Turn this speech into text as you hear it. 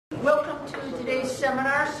to today's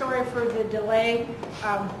seminar. Sorry for the delay.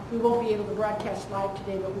 We won't be able to broadcast live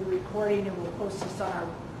today, but we're recording and we'll post this on our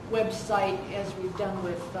website as we've done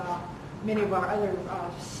with many of our other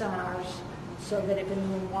seminars, so that if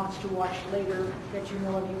anyone wants to watch later, that you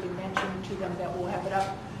know of, you can mention to them that we'll have it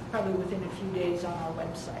up probably within a few days on our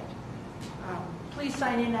website. Please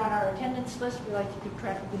sign in on our attendance list. We like to keep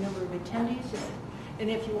track of the number of attendees. And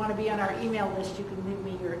if you want to be on our email list, you can leave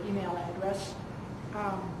me your email address.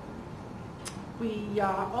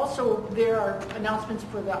 There are announcements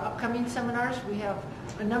for the upcoming seminars. We have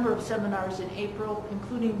a number of seminars in April,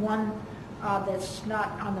 including one that's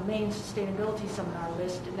not on the main sustainability seminar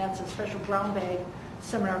list, and that's a special brown bag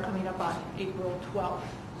seminar coming up on April 12th.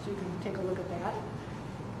 So you can take a look at that.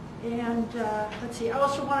 And let's see, I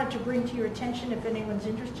also wanted to bring to your attention, if anyone's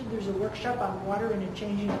interested, there's a workshop on water in a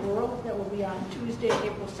changing world that will be on Tuesday,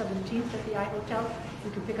 April 17th at the iHotel.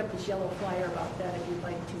 You can pick up this yellow flyer about that if you'd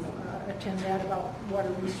like to attend that, about water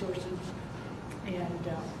resources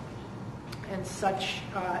and such,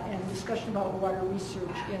 and discussion about water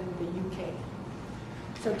research in the UK.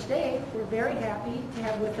 So today, we're very happy to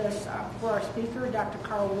have with us for our speaker, Dr.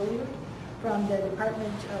 Karl Williard, from the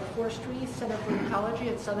Department of Forestry, Center for Ecology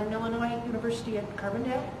at Southern Illinois University at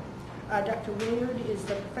Carbondale. Dr. Williard is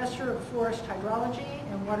the Professor of Forest Hydrology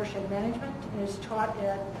and Watershed Management and has taught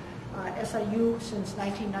at SIUC since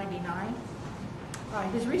 1999.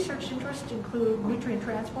 His research interests include nutrient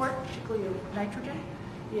transport, particularly of nitrogen,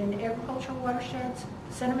 in agricultural watersheds,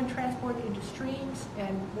 sediment transport into streams,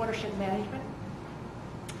 and watershed management.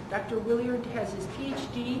 Dr. Williard has his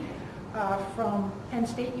PhD from Penn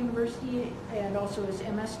State University and also his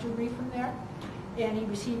MS degree from there. And he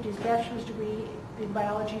received his bachelor's degree in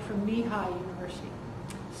biology from Muhl University.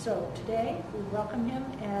 So today we welcome him,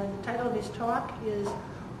 and the title of his talk is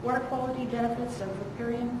Water Quality Benefits of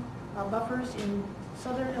Riparian Buffers in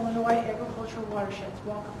Southern Illinois Agricultural Watersheds.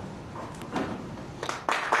 Welcome.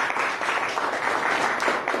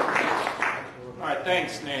 All right,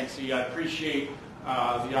 thanks, Nancy. I appreciate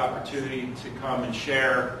the opportunity to come and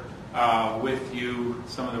share with you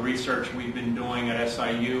some of the research we've been doing at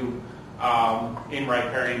SIU in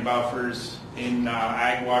riparian buffers, in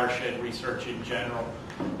ag watershed research in general.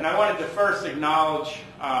 And I wanted to first acknowledge,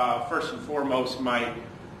 first and foremost, my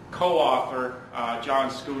co-author, John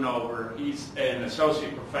Schoonover. He's an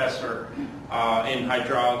associate professor in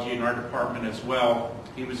hydrology in our department as well.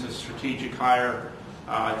 He was a strategic hire.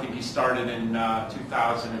 I think he started in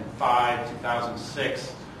 2005,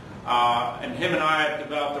 2006. And him and I have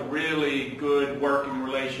developed a really good working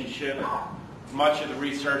relationship. Much of the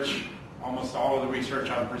research, almost all of the research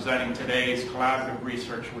I'm presenting today is collaborative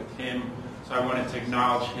research with him. So I wanted to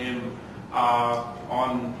acknowledge him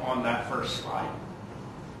on that first slide.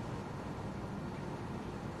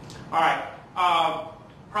 All right.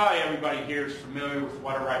 Probably everybody here is familiar with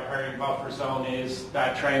what a riparian buffer zone is,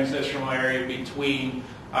 that transitional area between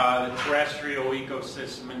the terrestrial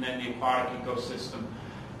ecosystem and then the aquatic ecosystem.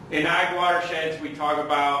 In ag watersheds, we talk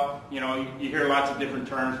about, you hear lots of different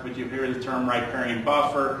terms, but you hear the term riparian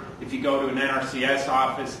buffer. If you go to an NRCS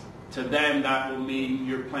office, to them that will mean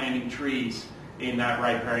you're planting trees in that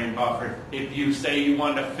riparian buffer. If you say you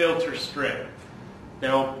want a filter strip,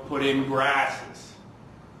 they'll put in grasses.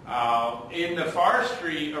 In the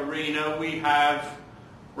forestry arena, we have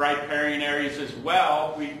riparian areas as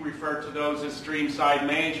well. We refer to those as streamside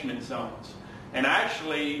management zones. And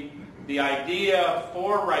actually, the idea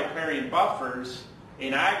for riparian buffers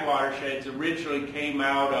in ag watersheds originally came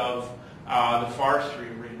out of the forestry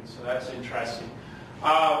arena, so that's interesting.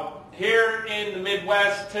 Here in the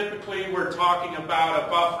Midwest, typically we're talking about a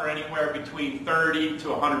buffer anywhere between 30 to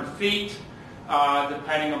 100 feet,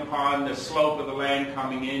 depending upon the slope of the land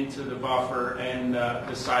coming into the buffer and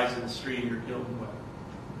the size of the stream you're dealing with.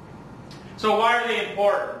 So why are they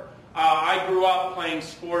important? I grew up playing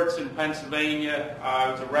sports in Pennsylvania. I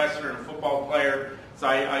was a wrestler and a football player, so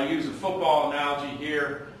I use a football analogy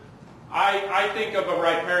here. I think of a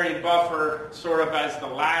riparian buffer sort of as the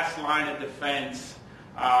last line of defense.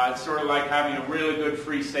 It's sort of like having a really good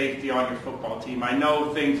free safety on your football team. I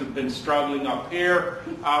know things have been struggling up here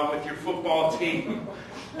with your football team,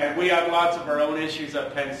 and we have lots of our own issues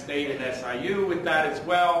at Penn State and SIU with that as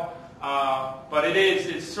well. But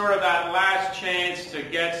it's sort of that last chance to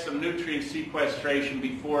get some nutrient sequestration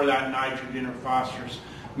before that nitrogen or phosphorus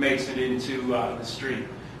makes it into the stream.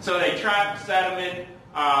 So they trap sediment,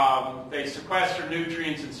 they sequester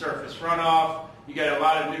nutrients in surface runoff. You get a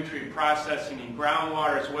lot of nutrient processing in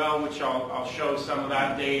groundwater as well, which I'll show some of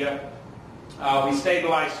that data. We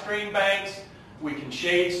stabilize stream banks. We can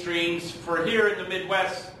shade streams. For here in the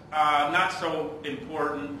Midwest, not so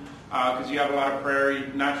important. because you have a lot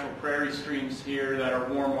of natural prairie streams here that are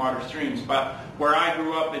warm water streams. But where I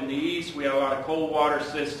grew up in the east, we had a lot of cold water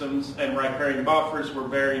systems, and riparian buffers were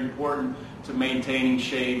very important to maintaining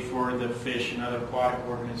shade for the fish and other aquatic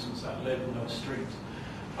organisms that live in those streams.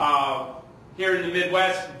 Here in the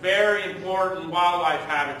Midwest, very important wildlife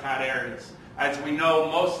habitat areas. As we know,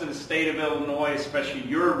 most of the state of Illinois, especially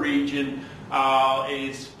your region,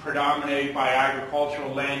 is predominated by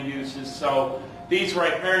agricultural land uses. So these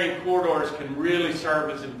riparian corridors can really serve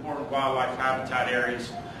as important wildlife habitat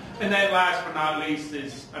areas. And then last but not least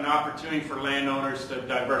is an opportunity for landowners to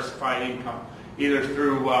diversify income, either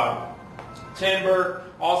through timber.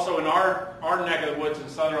 Also in our neck of the woods in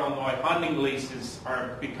southern Illinois, hunting leases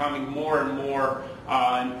are becoming more and more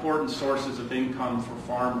important sources of income for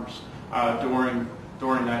farmers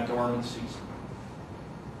during that dormant season.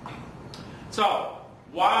 So,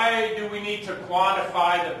 why do we need to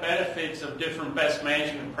quantify the benefits of different best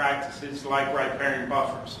management practices like riparian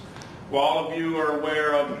buffers? Well, all of you are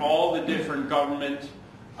aware of all the different government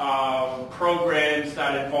programs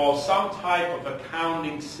that involve some type of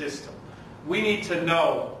accounting system. We need to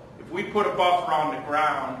know, if we put a buffer on the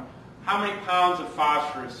ground, how many pounds of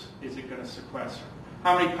phosphorus is it going to sequester?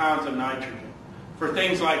 How many pounds of nitrogen? For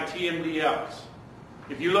things like TMDLs.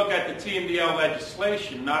 If you look at the TMDL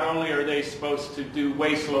legislation, not only are they supposed to do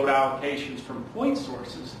waste load allocations from point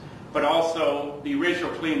sources, but also the original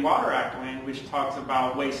Clean Water Act language talks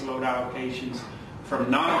about waste load allocations from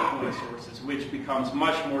non-point sources, which becomes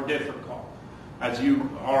much more difficult, as you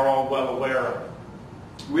are all well aware of.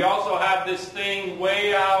 We also have this thing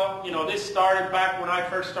way out, this started back when I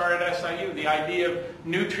first started at SIU, the idea of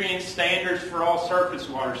nutrient standards for all surface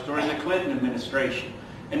waters during the Clinton administration.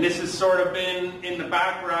 And this has sort of been in the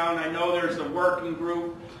background. I know there's a working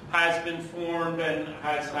group has been formed and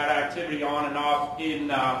has had activity on and off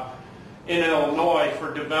in Illinois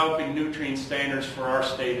for developing nutrient standards for our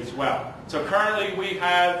state as well. So currently we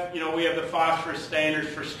have the phosphorus standards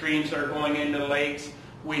for streams that are going into lakes.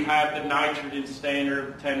 We have the nitrogen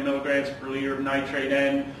standard, 10 milligrams per liter of nitrate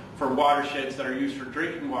N for watersheds that are used for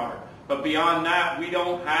drinking water. But beyond that, we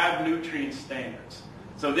don't have nutrient standards.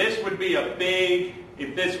 So this would be a big,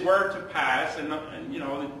 if this were to pass, and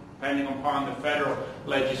depending upon the federal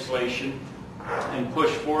legislation and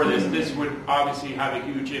push for this would obviously have a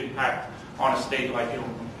huge impact on a state like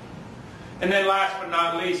Illinois. And then last but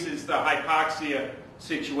not least is the hypoxia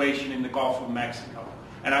situation in the Gulf of Mexico.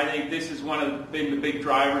 And I think this has been the big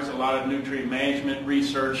drivers, a lot of nutrient management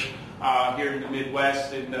research here in the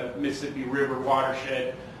Midwest in the Mississippi River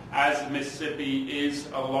watershed, as the Mississippi is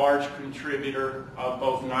a large contributor of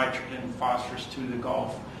both nitrogen and phosphorus to the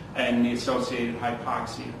Gulf and the associated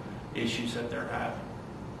hypoxia issues that they're having.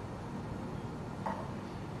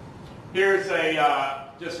 Here's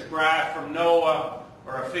just a graph from NOAA,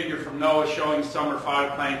 or a figure from NOAA showing summer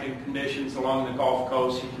phytoplankton conditions along the Gulf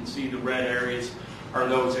Coast. You can see the red areas are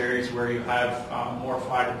those areas where you have more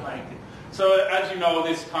phytoplankton. So as you know,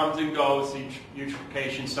 this comes and goes, each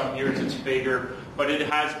eutrophication, some years it's bigger, but it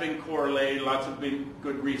has been correlated, lots of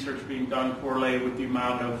good research being done correlated with the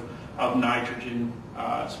amount of nitrogen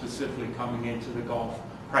specifically coming into the Gulf,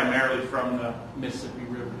 primarily from the Mississippi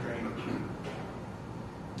River drainage.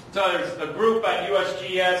 So there's a group at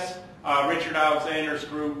USGS, Richard Alexander's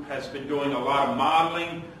group has been doing a lot of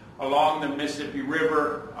modeling along the Mississippi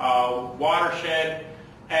River watershed.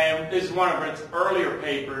 And this is one of its earlier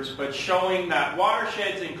papers, but showing that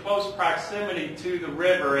watersheds in close proximity to the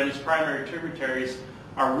river and its primary tributaries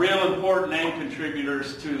are real important end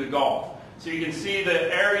contributors to the Gulf. So you can see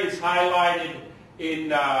the areas highlighted in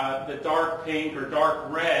the dark pink or dark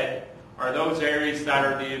red are those areas that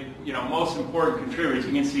are the most important contributors.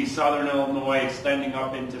 You can see southern Illinois extending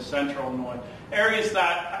up into central Illinois. Areas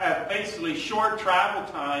that have basically short travel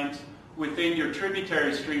times within your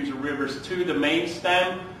tributary streams or rivers to the main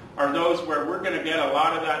stem are those where we're going to get a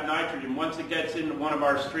lot of that nitrogen. Once it gets into one of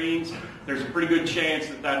our streams, there's a pretty good chance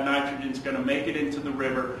that that nitrogen is going to make it into the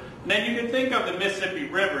river. And then you can think of the Mississippi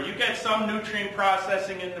River. You get some nutrient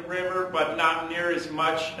processing in the river, but not near as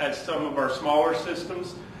much as some of our smaller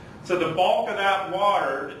systems. So the bulk of that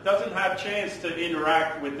water doesn't have a chance to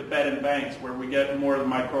interact with the bed and banks where we get more of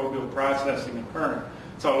the microbial processing occurring.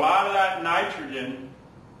 So a lot of that nitrogen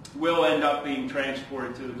will end up being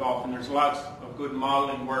transported to the Gulf, and there's lots of good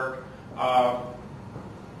modeling work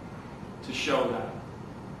to show that.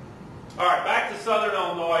 All right, back to southern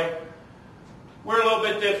Illinois. We're a little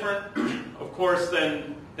bit different, of course,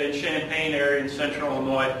 than Champaign area in central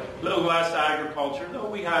Illinois. A little less agriculture, though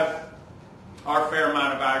we have our fair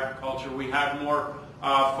amount of agriculture. We have more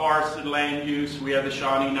forested land use. We have the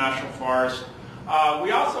Shawnee National Forest.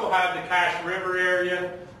 We also have the Cache River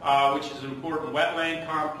area. which is an important wetland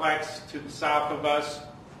complex to the south of us.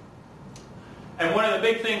 And one of the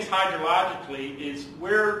big things hydrologically is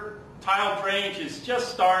where tile drainage is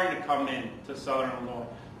just starting to come in to southern Illinois.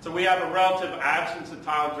 So we have a relative absence of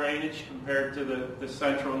tile drainage compared to the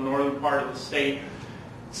central and northern part of the state.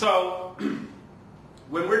 So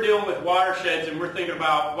when we're dealing with watersheds and we're thinking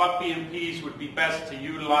about what BMPs would be best to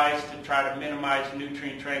utilize to try to minimize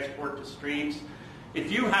nutrient transport to streams,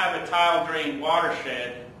 if you have a tile drain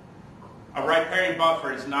watershed, a riparian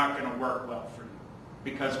buffer is not going to work well for you,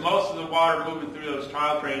 because most of the water moving through those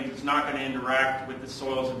tile drains is not going to interact with the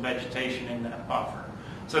soils and vegetation in that buffer.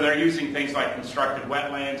 So they're using things like constructed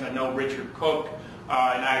wetlands. I know Richard Cook in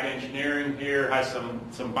ag engineering here has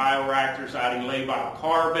some bioreactors adding labile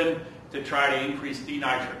carbon to try to increase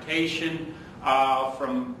denitrification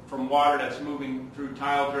from water that's moving through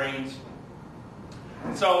tile drains.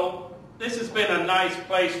 So this has been a nice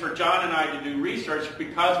place for John and I to do research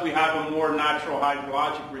because we have a more natural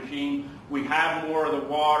hydrologic regime. We have more of the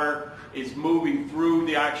water is moving through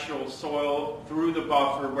the actual soil, through the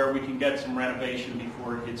buffer, where we can get some renovation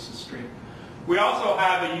before it hits the stream. We also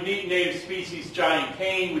have a unique native species, giant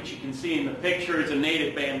cane, which you can see in the picture. It's a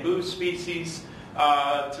native bamboo species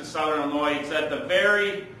to southern Illinois. It's at the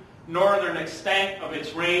very northern extent of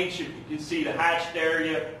its range. If you can see the hatched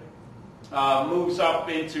area moves up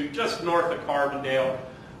into just north of Carbondale.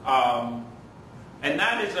 And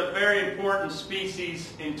that is a very important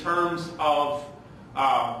species in terms of,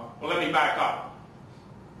 well, let me back up.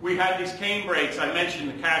 We had these cane breaks. I mentioned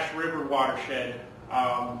the Cache River watershed.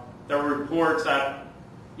 There were reports that,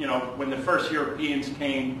 you know, when the first Europeans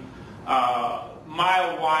came,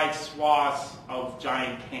 mile-wide swaths of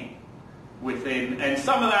giant cane within. And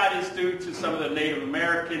some of that is due to some of the Native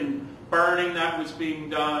American burning that was being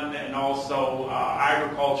done and also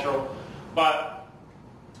agricultural. But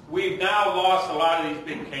we've now lost a lot of these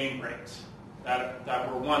big cane breaks that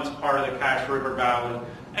were once part of the Cache River Valley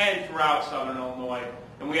and throughout southern Illinois.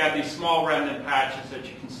 And we have these small remnant patches that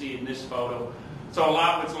you can see in this photo. So a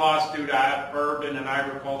lot was lost due to urban and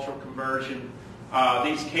agricultural conversion.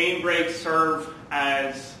 These cane breaks serve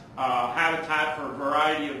as habitat for a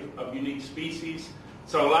variety of unique species.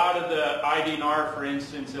 So a lot of the IDNR, for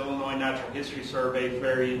instance, Illinois Natural History Survey, is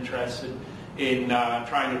very interested in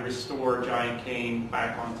trying to restore giant cane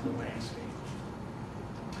back onto the landscape.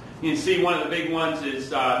 You can see one of the big ones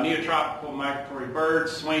is neotropical migratory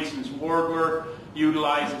birds. Swainson's warbler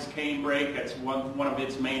utilizes cane brake. That's one of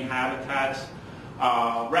its main habitats.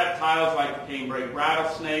 Reptiles like the cane brake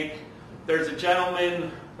rattlesnake. There's a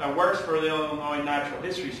gentleman that works for the Illinois Natural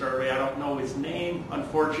History Survey. I don't know his name,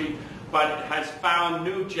 unfortunately, but has found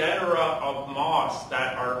new genera of moss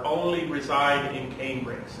that are only reside in cane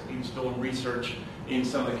brakes. He was doing research in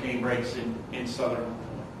some of the cane brakes in southern Illinois.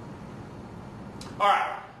 All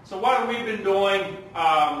right, so what have we been doing?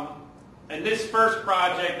 In this first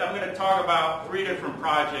project, I'm going to talk about 3 different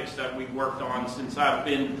projects that we've worked on since I've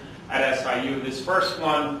been at SIU. This first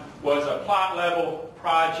one was a plot level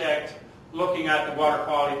project looking at the water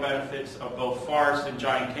quality benefits of both forest and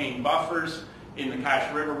giant cane buffers in the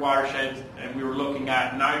Cache River watershed, and we were looking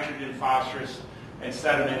at nitrogen, phosphorus, and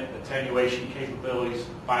sediment attenuation capabilities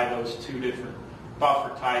by those 2 different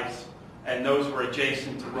buffer types, and those were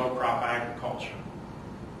adjacent to row crop agriculture.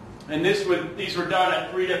 And these were done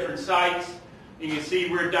at 3 different sites. You can see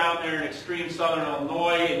we're down there in extreme southern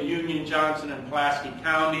Illinois in Union, Johnson, and Pulaski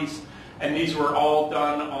counties, and these were all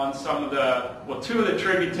done on some of the, well, 2 of the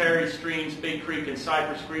tributary streams, Big Creek and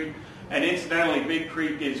Cypress Creek. And incidentally, Big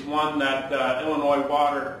Creek is one that the Illinois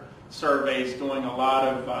Water Survey is doing a lot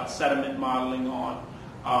of sediment modeling on.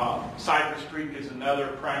 Cypress Creek is another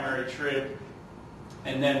primary trib.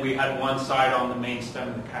 And then we had one side on the main stem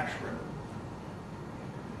of the Cache River.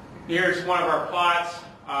 Here's one of our plots.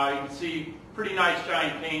 You can see pretty nice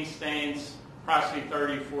giant cane stands, approximately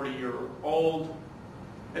 30, 40-year-old.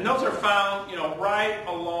 And those are found, you know, right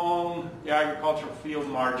along the agricultural field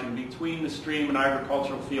margin, between the stream and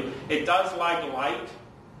agricultural field. It does like light.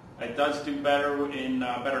 It does do better in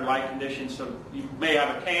better light conditions. So you may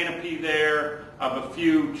have a canopy there of a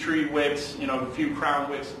few tree widths, you know, a few crown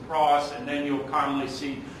widths across, and then you'll commonly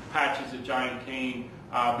see patches of giant cane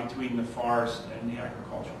between the forest and the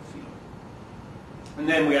agricultural field. And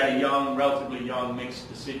then we had a young, relatively young mixed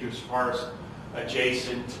deciduous forest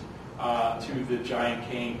adjacent to the giant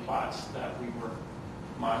cane plots that we were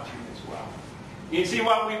monitoring as well. You can see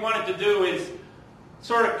what we wanted to do is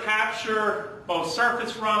sort of capture both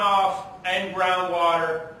surface runoff and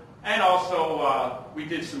groundwater, and also we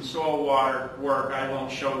did some soil water work. I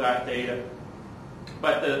won't show that data.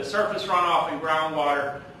 But the surface runoff and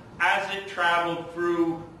groundwater, as it traveled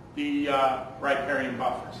through the riparian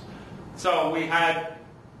buffers. So we had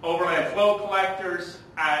overland flow collectors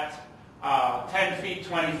at 10 feet,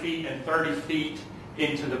 20 feet, and 30 feet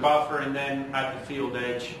into the buffer, and then at the field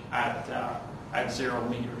edge at 0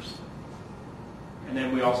 meters. And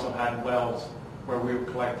then we also had wells where we were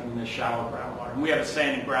collecting the shallow groundwater. And we have a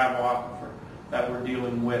sand and gravel aquifer that we're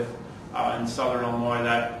dealing with in southern Illinois,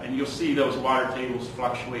 and you'll see those water tables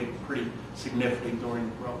fluctuate pretty significantly during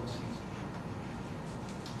the growing season.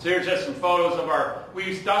 So here's just some photos of we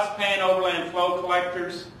use dustpan overland flow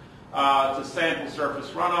collectors to sample surface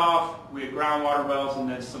runoff. We have groundwater wells and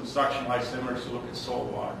then some suction lysimeters to look at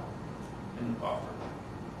salt water in the buffer.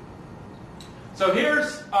 So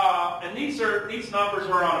here's, and these numbers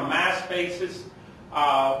are on a mass basis.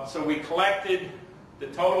 So we collected the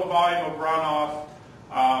total volume of runoff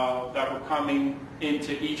that were coming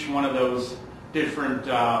into each one of those different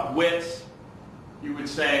widths, you would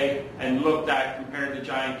say, and looked at compared to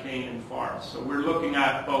giant cane and forest. So we're looking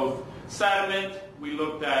at both sediment, we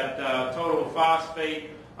looked at total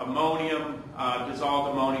phosphate, ammonium,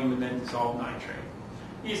 dissolved ammonium, and then dissolved nitrate.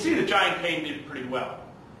 You see the giant cane did pretty well.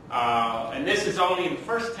 And this is only in the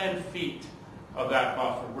first 10 feet of that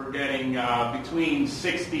buffer. We're getting between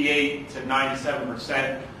 68 to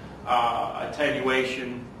 97%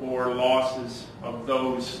 attenuation or losses of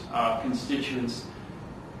those constituents.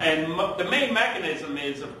 And the main mechanism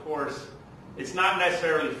is, of course, it's not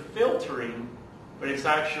necessarily filtering, but it's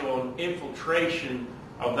actual infiltration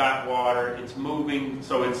of that water. It's moving,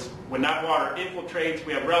 so it's when that water infiltrates,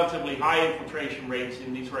 we have relatively high infiltration rates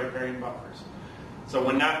in these riparian buffers. So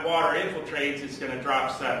when that water infiltrates, it's going to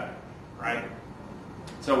drop sediment, right?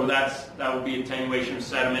 So that would be attenuation of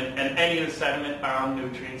sediment, and any of the sediment-bound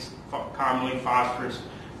nutrients, commonly phosphorus,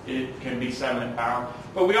 it can be sediment-bound.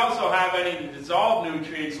 But we also have any of the dissolved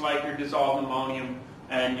nutrients, like your dissolved ammonium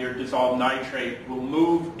and your dissolved nitrate, will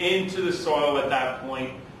move into the soil at that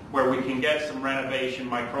point where we can get some renovation,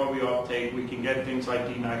 microbial uptake, we can get things like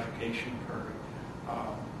denitrification occurring.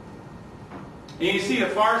 And you see the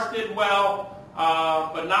forest did well,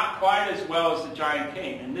 but not quite as well as the giant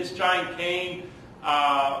cane. And this giant cane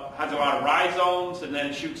has a lot of rhizomes, and then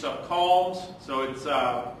it shoots up culms, so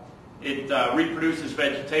it reproduces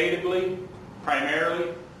vegetatively,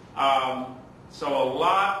 primarily. So a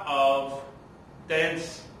lot of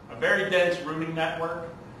a very dense rooting network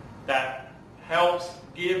that helps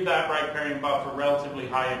give that riparian buffer relatively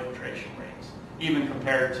high infiltration rates, even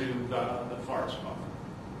compared to the forest buffer.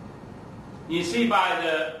 You see by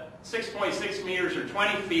the 6.6 meters or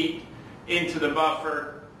 20 feet into the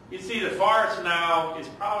buffer, you see the forest now is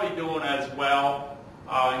probably doing as well,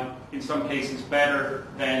 in some cases better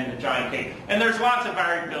than the giant cane. And there's lots of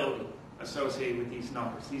variability associated with these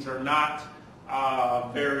numbers. These are not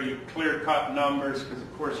very clear-cut numbers because,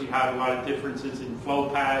 of course, you have a lot of differences in flow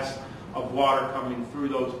paths of water coming through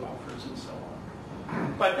those buffers and so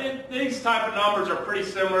on. But these type of numbers are pretty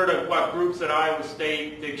similar to what groups at Iowa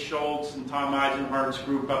State, Dick Schultz and Tom Eisenhardt's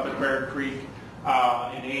group up at Bear Creek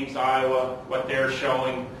in Ames, Iowa, what they're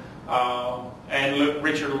showing. And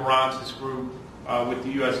Richard Lawrence's group with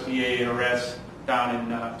the USDA ARS down in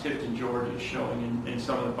Tifton, Georgia, is showing in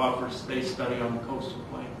some of the buffers they study on the coastal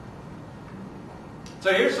plain.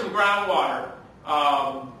 So here's some groundwater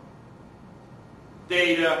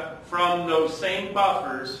data from those same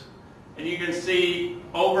buffers, and you can see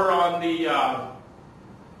over on the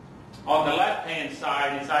left-hand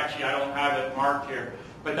side is actually, I don't have it marked here,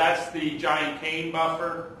 but that's the giant cane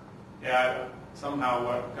buffer. Yeah, somehow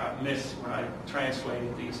what got missed when I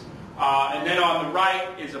translated these. And then on the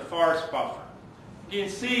right is a forest buffer. You can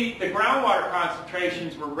see the groundwater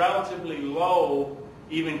concentrations were relatively low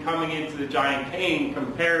even coming into the giant cane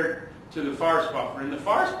compared to the forest buffer. In the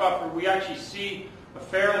forest buffer, we actually see a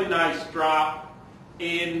fairly nice drop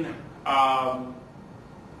in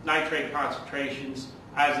nitrate concentrations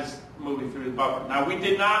as it's moving through the buffer. Now, we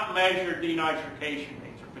did not measure denitrification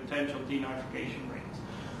rates or potential denitrification rates.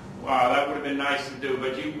 That would have been nice to do,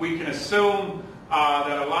 but we can assume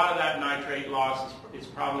that a lot of that nitrate loss is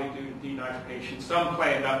probably due to denitrification, some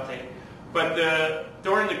planned uptake. But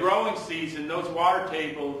during the growing season, that water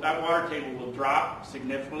table will drop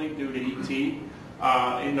significantly due to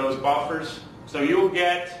ET in those buffers. So you'll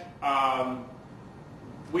get,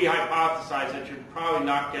 we hypothesize that you're probably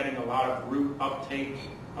not getting a lot of root uptake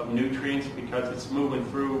of nutrients because it's moving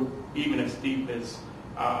through even as deep as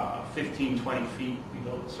 15, 20 feet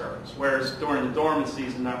below the surface. Whereas during the dormant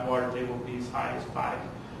season, that water table will be as high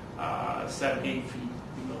as 7, 8 feet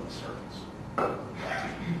below the surface.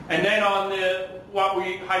 And then on what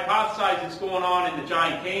we hypothesize is going on in the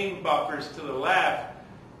giant cane buffers to the left,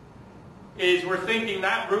 is we're thinking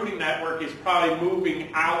that rooting network is probably moving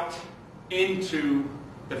out into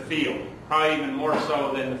the field, probably even more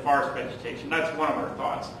so than the forest vegetation. That's one of our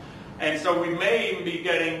thoughts. And so we may even be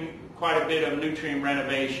getting quite a bit of nutrient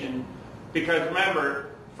renovation, because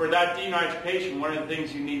remember, for that denitrification, one of the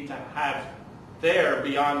things you need to have there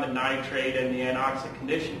beyond the nitrate and the anoxic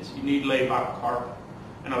conditions, you need labile carbon.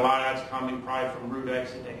 And a lot of that's coming probably from root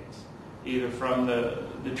exudates, either from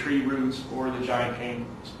the tree roots or the giant cane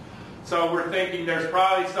roots. So we're thinking there's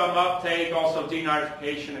probably some uptake, also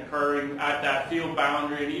denitrification occurring at that field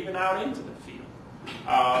boundary and even out into the field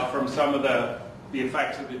from some of the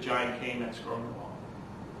effects of the giant cane that's growing along.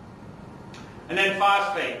 And then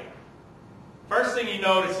phosphate. First thing you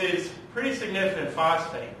notice is pretty significant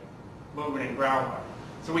phosphate movement in groundwater.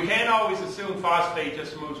 So we can't always assume phosphate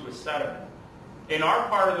just moves with sediment. In our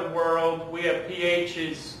part of the world, we have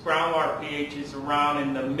pHs, groundwater pHs around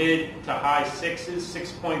in the mid to high 6s,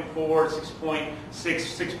 6.4, 6.6,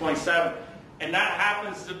 6.7. And that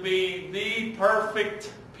happens to be the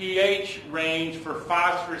perfect pH range for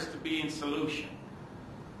phosphorus to be in solution.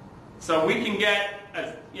 So we can get,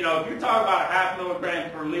 if you're talking about a 0.5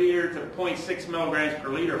 milligram per liter to 0.6 milligrams per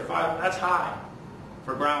liter, that's high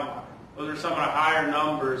for groundwater. Those are some of the higher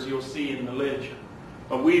numbers you'll see in the literature.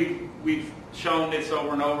 But we've shown this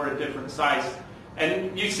over and over at different sites.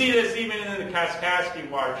 And you see this even in the Kaskaskia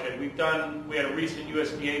watershed. We had a recent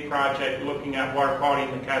USDA project looking at water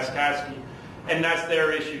quality in the Kaskaskia, and that's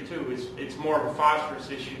their issue too. It's more of a phosphorus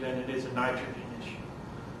issue than it is a nitrogen issue.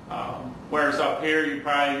 Whereas up here,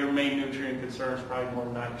 your main nutrient concern is probably more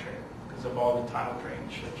nitrate because of all the tile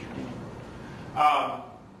drainage that you're dealing with.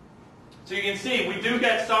 So you can see we do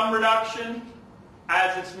get some reduction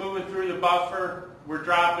as it's moving through the buffer. We're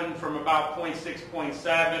dropping from about 0.6,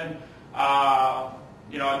 0.7,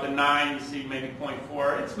 at the 9 you see maybe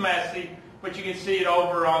 0.4. It's messy, but you can see it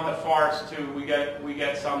over on the forest too. We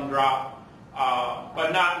get some drop,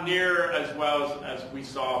 but not near as well as we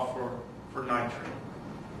saw for nitrate.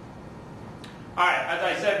 All right,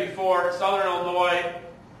 as I said before, Southern Illinois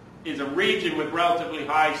is a region with relatively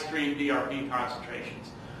high stream DRP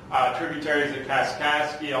concentrations. Tributaries of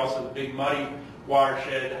Kaskaskia, also the Big Muddy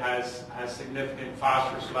watershed has significant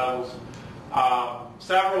phosphorus levels.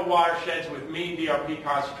 Several watersheds with mean DRP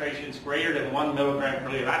concentrations greater than 1 milligram per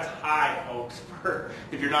liter. That's high, folks.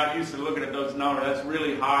 If you're not used to looking at those numbers, that's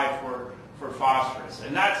really high for phosphorus.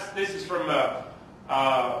 And this is from a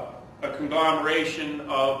conglomeration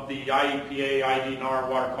of the IEPA, IDNR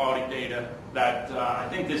water quality data that I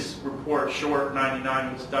think this report, Short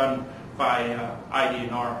 99, was done by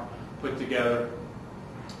IDNR, put together.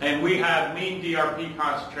 And we have mean DRP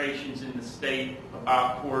concentrations in the state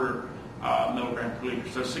about 0.25 milligram per liter,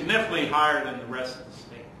 so significantly higher than the rest of the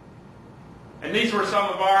state. And these were some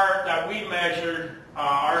of that we measured,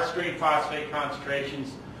 our stream phosphate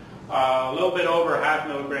concentrations, a little bit over 0.5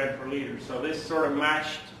 milligram per liter. So this sort of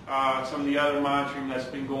matched some of the other monitoring that's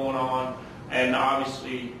been going on, and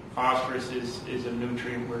obviously phosphorus is a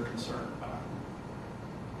nutrient we're concerned about.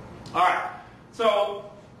 All right, so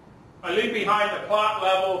I leave behind the plot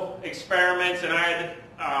level experiments, and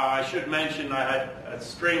I should mention I had a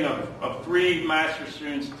string of 3 master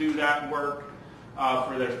students do that work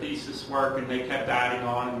for their thesis work, and they kept adding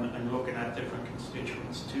on and looking at different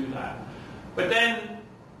constituents to that. But then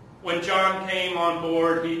when John came on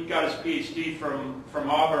board, he got his PhD from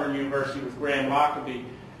Auburn University with Graham Lockerbie.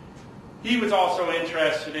 He was also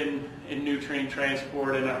interested in nutrient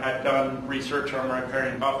transport and had done research on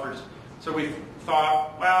riparian buffers. So we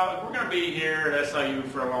thought, well, if we're going to be here at SIU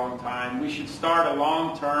for a long time, we should start a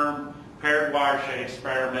long-term paired watershed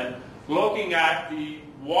experiment looking at the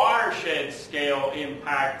watershed scale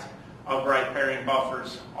impact of riparian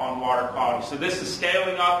buffers on water quality. So this is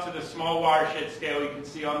scaling up to the small watershed scale you can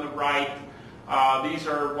see on the right. These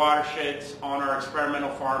are watersheds on our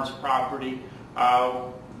experimental farms property.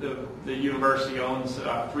 The university owns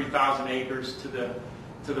 3,000 acres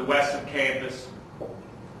to the west of campus.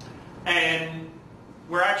 And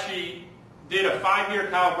we're actually did a 5-year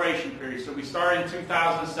calibration period. So we started in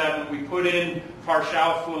 2007. We put in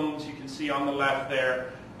partial flumes, you can see on the left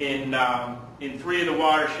there, in 3 of the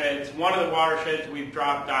watersheds. One of the watersheds we've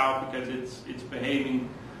dropped out because it's behaving,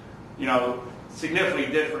 significantly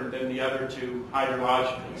different than the other 2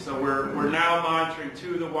 hydrologically. So we're now monitoring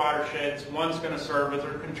 2 of the watersheds. One's going to serve as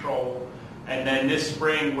our control, and then this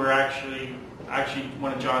spring we're actually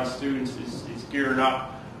one of John's students is gearing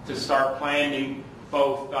up to start planting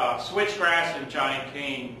both switchgrass and giant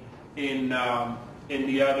cane in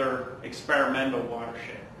the other experimental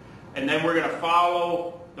watershed. And then we're going to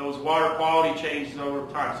follow those water quality changes over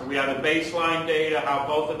time. So we have the baseline data, how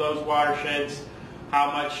both of those watersheds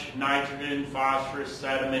how much nitrogen, phosphorus,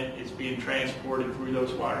 sediment is being transported through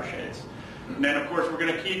those watersheds. And then, of course, we're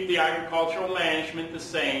going to keep the agricultural management the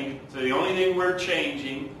same. So the only thing we're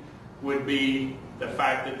changing would be the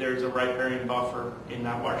fact that there's a riparian buffer in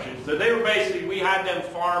that watershed. So they were basically, we had them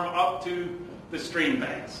farm up to the stream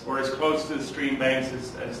banks, or as close to the stream banks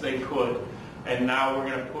as they could. And now we're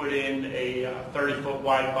going to put in a 30-foot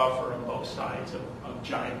wide buffer on both sides of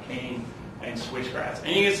giant cane and switchgrass.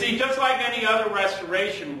 And you can see, just like any other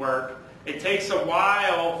restoration work, it takes a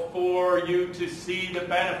while for you to see the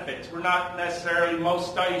benefits. We're not necessarily,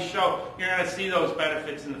 most studies show you're going to see those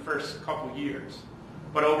benefits in the first couple years.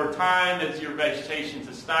 But over time, as your vegetation's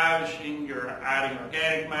establishing, you're adding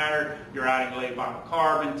organic matter, you're adding labile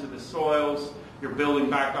carbon to the soils, you're building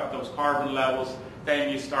back up those carbon levels,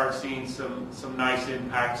 then you start seeing some nice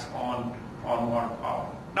impacts on water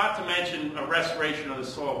quality. Not to mention a restoration of the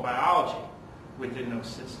soil biology within those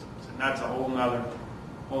systems. And that's a whole nother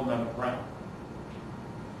realm.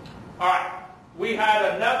 All right, we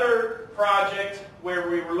had another project where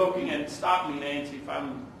we were looking at, stop me Nancy if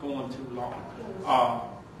I'm going too long,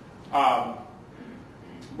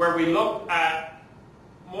 where we looked at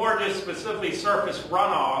more just specifically surface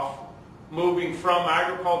runoff moving from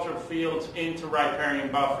agricultural fields into riparian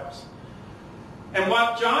buffers. And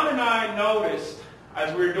what John and I noticed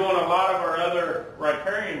as we were doing a lot of our other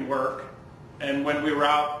riparian work, and when we were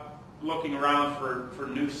out looking around for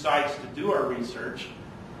new sites to do our research,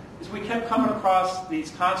 is we kept coming across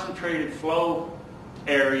these concentrated flow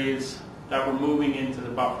areas that were moving into the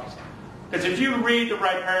buffers. Because if you read the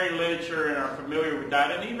riparian literature and are familiar with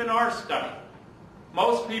that, and even our study,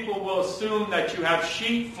 most people will assume that you have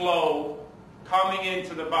sheet flow coming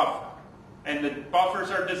into the buffer. And the buffers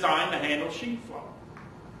are designed to handle sheet flow.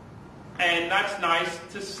 And that's nice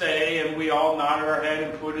to say, and we all nodded our head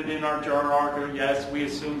and put it in our journal article. Yes, we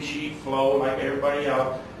assume sheet flow like everybody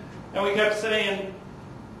else. And we kept saying,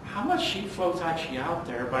 how much sheet flow is actually out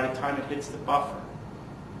there by the time it hits the buffer?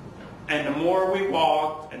 And the more we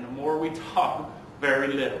walked and the more we talked, very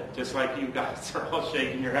little, just like you guys are all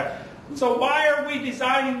shaking your head. So why are we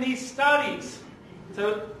designing these studies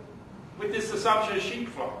with this assumption of sheet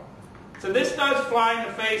flow? So this does fly in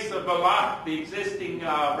the face of a lot of the existing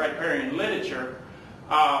riparian literature,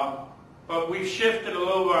 but we've shifted a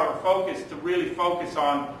little bit our focus to really focus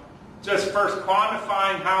on just first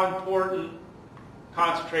quantifying how important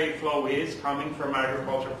concentrated flow is coming from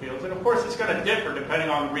agricultural fields. And of course it's going to differ depending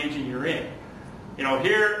on the region you're in. You know,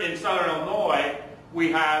 here in southern Illinois,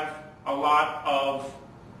 we have a lot of,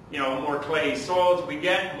 more clayey soils. We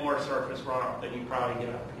get more surface runoff than you probably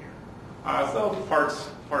get up here. So parts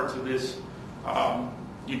of this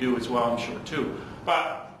you do as well, I'm sure, too.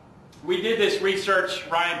 But we did this research.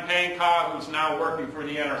 Ryan Pankau, who's now working for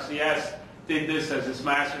the NRCS, did this as his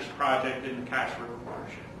master's project in the Cache River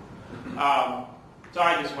watershed. So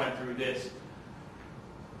I just went through this.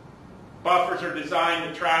 Buffers are designed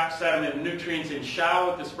to trap sediment and nutrients in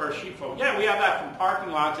shallow dispersed sheet flow. Yeah, we have that from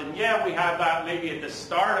parking lots, and yeah, we have that maybe at the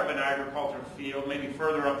start of an agricultural field, maybe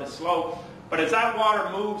further up the slope. But as that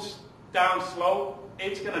water moves down slope,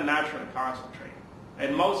 it's going to naturally concentrate.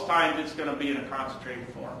 And most times it's going to be in a concentrated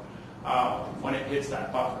form when it hits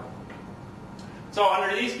that buffer. So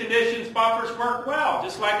under these conditions, buffers work well.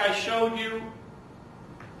 Just like I showed you,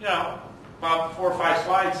 about 4 or 5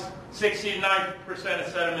 slides, 60 to 90%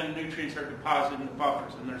 of sediment and nutrients are deposited in the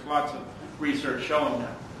buffers, and there's lots of research showing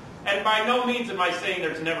that. And by no means am I saying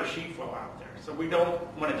there's never sheet flow out there. So we don't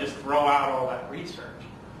want to just throw out all that research.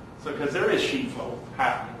 So because there is sheet flow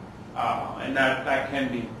happening, and that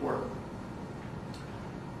can be important.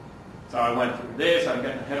 So I went through this. I'm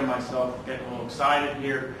getting ahead of myself, getting a little excited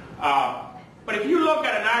here. But if you look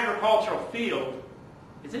at an agricultural field,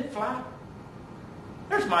 is it flat?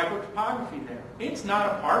 There's microtopography there. It's not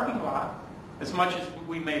a parking lot, as much as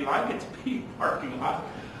we may like it to be a parking lot.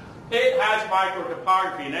 It has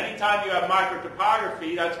microtopography, and anytime you have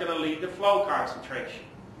microtopography, that's going to lead to flow concentration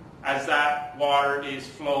as that water is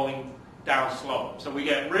flowing down slope. So we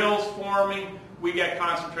get rills forming, we get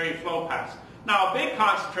concentrated flow paths. Now, a big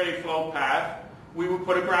concentrated flow path, we would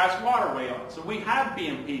put a grass waterway on. So we have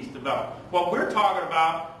BMPs developed. What we're talking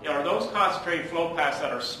about are those concentrated flow paths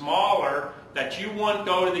that are smaller, that you wouldn't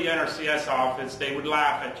go to the NRCS office. They would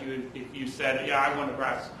laugh at you if you said, yeah, I want a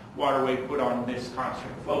grass waterway put on this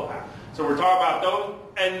concentrated flow path. So we're talking about those,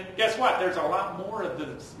 and guess what? There's a lot more of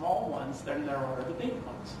the small ones than there are the big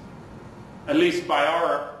ones. At least by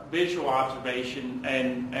our visual observation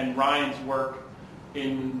and Ryan's work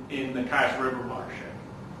in the Cache River watershed.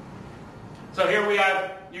 So here we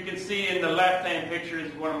have, you can see in the left-hand picture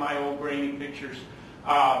is one of my old grainy pictures.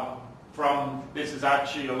 this is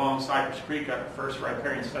actually along Cypress Creek at the first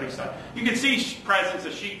riparian study site. You can see presence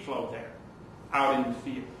of sheet flow there out in the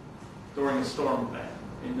field during the storm event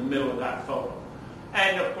in the middle of that photo.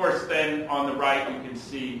 And of course then on the right you can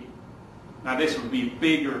see, now this would be a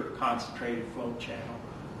bigger concentrated flow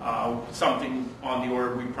channel. Something on the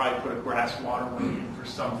order, we probably put a grass waterway in for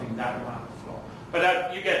something that amount of flow.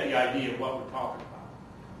 But you get the idea of what we're talking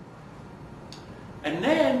about. And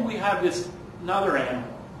then we have this another animal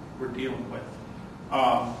we're dealing with,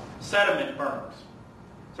 sediment berms.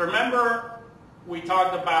 So remember, we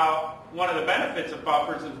talked about one of the benefits of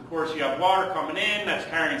buffers is, of course, you have water coming in that's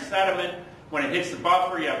carrying sediment. When it hits the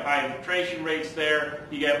buffer, you have high infiltration rates there.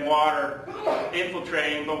 You get water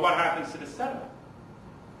infiltrating, but what happens to the sediment?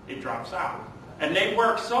 It drops out. And they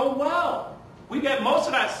work so well. We get most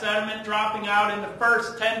of that sediment dropping out in the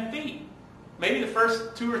first 10 feet, maybe the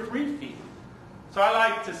first 2 or 3 feet. So I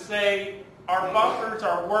like to say our buffers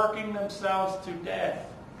are working themselves to death.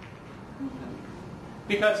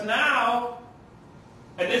 Because now,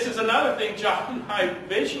 and this is another thing John and I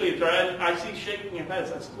visually addressed, I see shaking your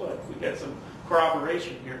heads, that's good, we get some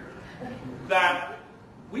corroboration here, that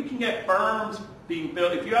we can get berms being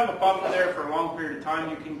built. If you have a buffer there for a long period of time,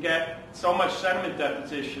 you can get so much sediment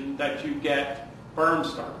deposition that you get berms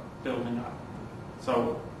start building up.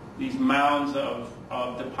 So these mounds of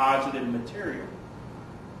deposited material.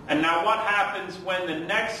 And now what happens when the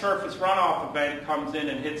next surface runoff event comes in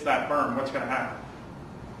and hits that berm? What's going to happen?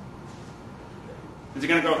 Is it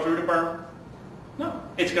going to go through the berm? No.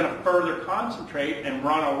 It's going to further concentrate and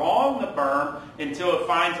run along the berm until it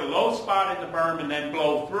finds a low spot in the berm and then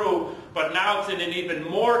blow through. But now it's in an even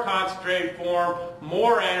more concentrated form,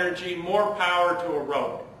 more energy, more power to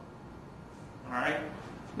erode. All right?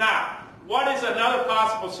 Now, what is another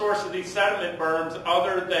possible source of these sediment berms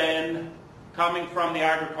other than coming from the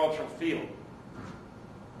agricultural field?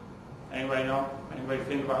 Anybody know? Anybody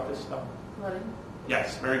think about this stuff? Flooding.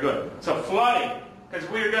 Yes, very good. So flooding, because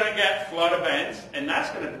we're going to get flood events, and that's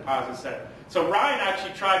going to deposit sediment. So Ryan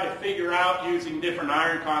actually tried to figure out, using different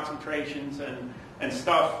iron concentrations and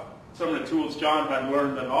stuff, some of the tools John had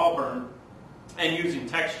learned at Auburn, and using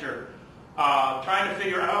texture, trying to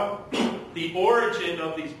figure out the origin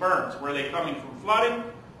of these berms. Were they coming from flooding,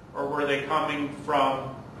 or were they coming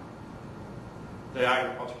from the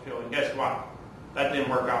agricultural field? And guess what? That didn't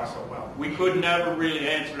work out so well. We could never really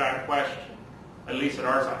answer that question, at least at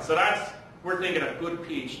our side. So we're thinking of good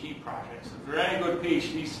PhD projects. If there are any good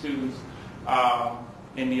PhD students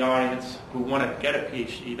in the audience who want to get a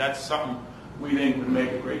PhD, that's something we think would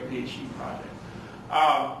make a great PhD project.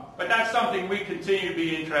 But that's something we continue to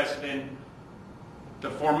be interested in. The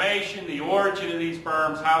formation, the origin of these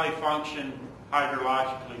berms, how they function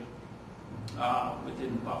hydrologically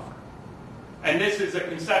within the buffer. And this is a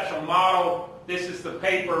conceptual model. This is the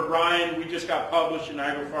paper, Ryan, we just got published in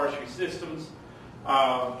Agroforestry Systems.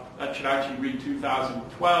 That should actually read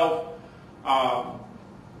 2012.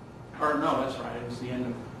 Or no, that's right, it was the end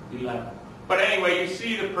of 11. But anyway, you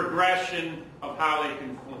see the progression of how they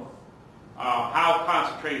can form. How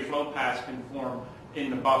concentrated flow paths can form in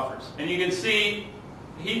the buffers. And you can see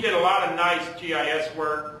he did a lot of nice GIS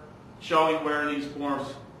work showing where these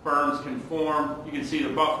berms can form. You can see the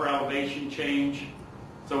buffer elevation change.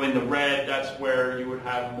 So in the red, that's where you would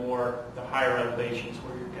have more, the higher elevations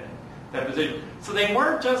where you're getting deposition. So they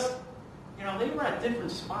weren't just, they were at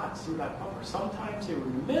different spots through that buffer. Sometimes they were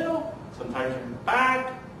in the middle, sometimes they were in the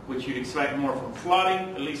back, which you'd expect more from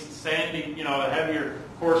flooding. At least the sandy, the heavier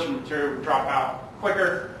portion material would drop out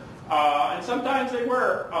quicker. And sometimes they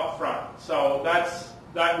were up front. So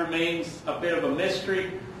that remains a bit of a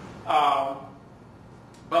mystery.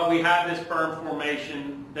 But we had this berm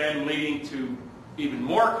formation then leading to even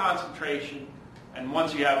more concentration. And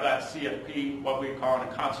once you have that CFP, what we call a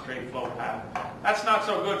concentrated flow path, that's not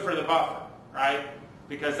so good for the buffer, right?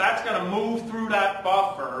 Because that's going to move through that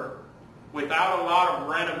buffer without a lot of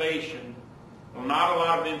renovation, well, not a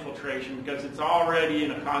lot of infiltration, because it's already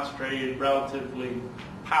in a concentrated, relatively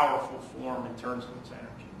powerful form in terms of its energy.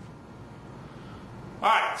 All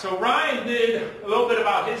right, so Ryan did a little bit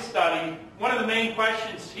about his study. One of the main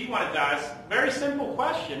questions he wanted to ask, very simple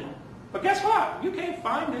question, but guess what? You can't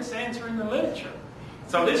find this answer in the literature.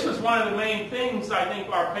 So this was one of the main things I think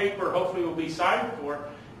our paper hopefully will be cited for,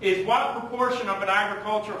 is what proportion of an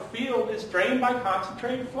agricultural field is drained by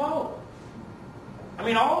concentrated flow? I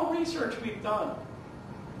mean, all the research we've done,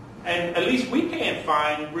 and at least we can't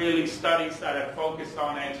find really studies that have focused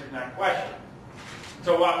on answering that question.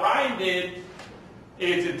 So what Ryan did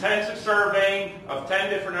is intensive surveying of 10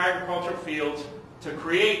 different agricultural fields to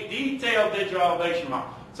create detailed digital elevation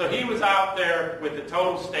models. So he was out there with the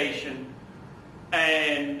total station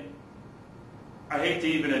and I hate to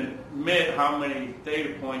even admit how many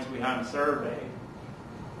data points we haven't surveyed,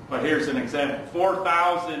 but here's an example.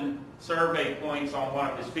 4,000 survey points on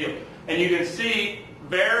one of his fields. And you can see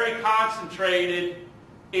very concentrated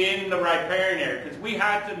in the riparian area, because we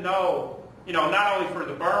had to know, not only for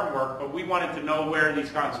the berm work, but we wanted to know where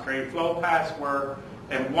these concentrated flow paths were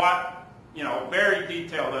and what, very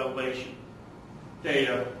detailed elevation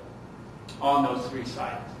data on those 3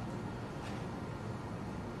 sites.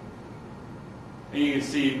 And you can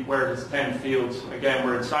see where his 10 fields, again,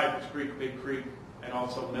 we're in Cypress Creek, Big Creek, and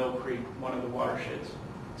also Mill Creek, one of the watersheds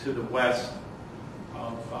to the west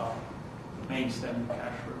of the main stem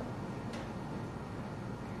cache road.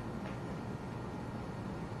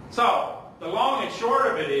 So, the long and short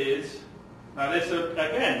of it is, now this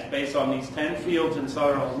again is based on these 10 fields in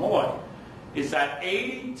southern Illinois, is that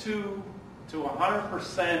 82 to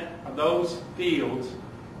 100% of those fields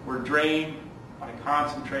were drained by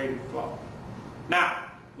concentrated flow. Now,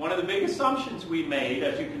 one of the big assumptions we made,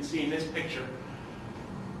 as you can see in this picture,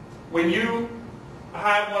 when you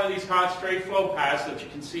have one of these concentrated flow paths that you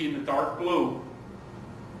can see in the dark blue,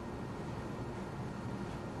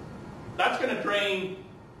 that's going to drain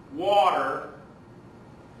water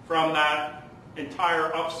from that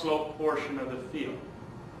entire upslope portion of the field.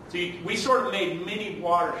 So we sort of made mini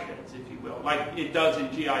watersheds, if you will, like it does in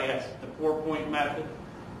GIS, the 4-point method,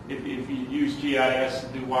 if you use GIS to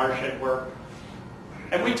do watershed work.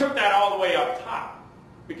 And we took that all the way up top,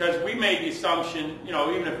 because we made the assumption,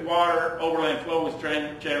 even if water overland flow was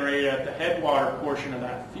generated at the headwater portion of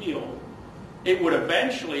that field, it would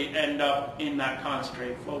eventually end up in that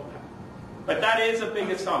concentrated flow path. But that is a big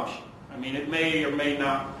assumption. I mean, it may or may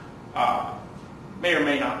not happen.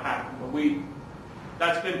 But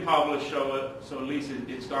that's been published, so at least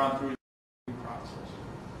it's gone through the process.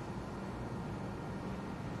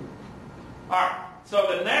 All right.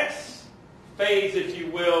 So the next phase, if you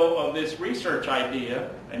will, of this research idea,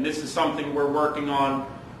 and this is something we're working on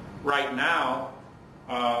right now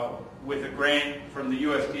with a grant from the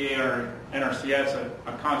USDA or NRCS,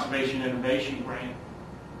 a conservation innovation grant.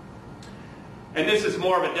 And this is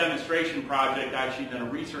more of a demonstration project actually than a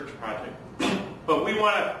research project. But we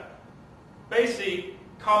want to basically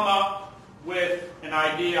come up with an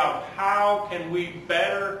idea of how can we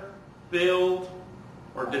better build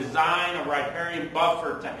or design a riparian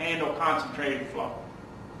buffer to handle concentrated flow.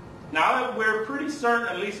 Now that we're pretty certain,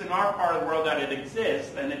 at least in our part of the world, that it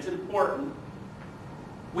exists and it's important,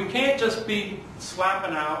 we can't just be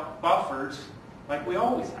slapping out buffers like we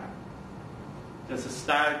always have. Just a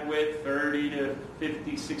static width, 30 to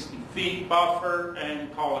 50, 60 feet buffer,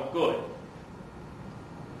 and call it good.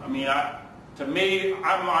 I mean, to me,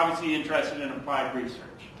 I'm obviously interested in applied research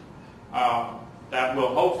that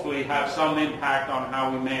will hopefully have some impact on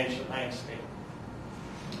how we manage the landscape.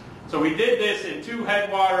 So we did this in 2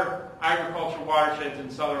 headwater agricultural watersheds in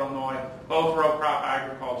southern Illinois, both row crop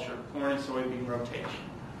agriculture, corn and soybean rotation.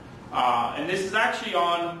 And this is actually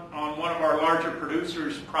on one of our larger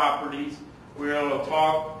producers' properties. We were able to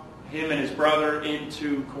talk him and his brother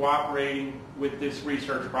into cooperating with this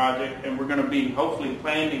research project, and we're going to be hopefully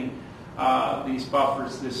planting these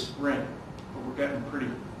buffers this spring. But we're getting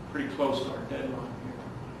pretty close to our deadline here.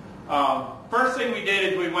 First thing we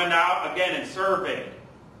did is we went out again and surveyed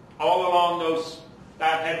all along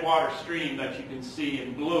that headwater stream that you can see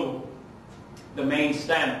in blue, the main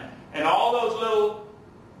stem, and all those little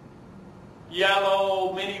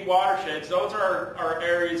yellow mini watersheds. Those are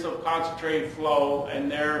areas of concentrated flow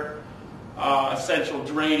and their essential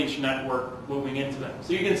drainage network moving into them.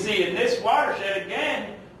 So you can see in this watershed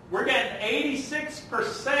again, we're getting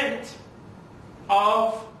 86%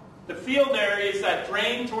 of the field areas that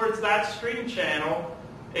drain towards that stream channel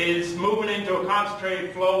is moving into a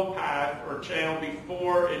concentrated flow path or channel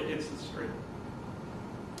before it hits the stream.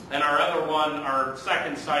 And our other one, our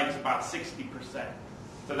second site, is about 60%.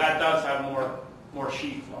 So that does have more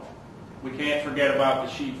sheet flow. We can't forget about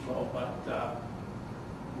the sheet flow, but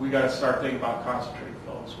we got to start thinking about concentrated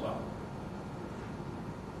flow as well.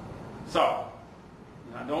 So,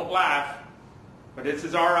 now don't laugh, but this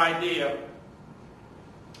is our idea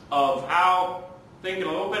of how, thinking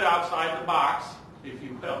a little bit outside the box, if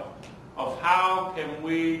you will, of how can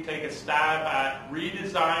we take a stab at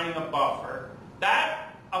redesigning a buffer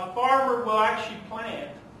that a farmer will actually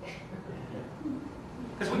plant.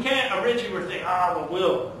 Because we can't, originally we're thinking,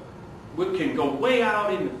 we can go way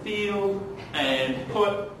out in the field and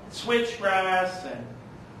put switchgrass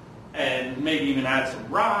and maybe even add some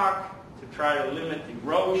rock to try to limit the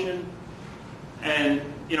erosion. And,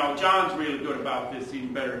 John's really good about this,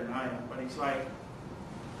 even better than I am, but he's like,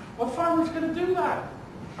 what farmer's going to do that?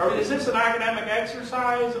 Is this an academic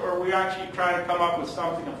exercise, or are we actually trying to come up with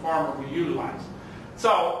something a farmer will utilize?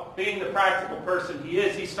 So, being the practical person he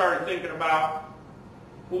is, he started thinking about,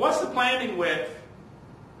 well, what's the planting width,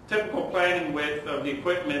 typical planting width of the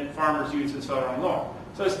equipment farmers use in southern Illinois?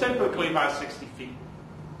 So it's typically about 60 feet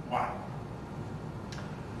wide.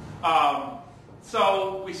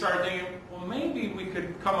 So we started thinking, well, maybe we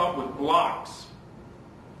could come up with blocks.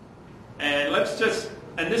 And let's just,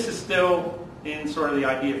 and this is still in sort of the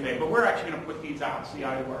idea phase, but we're actually going to put these out and see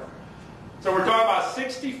how they work. So we're talking about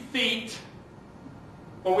 60 feet,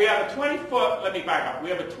 but we have a 20-foot, let me back up, we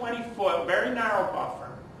have a 20-foot, very narrow buffer.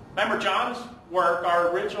 Remember John's work, our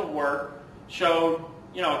original work, showed,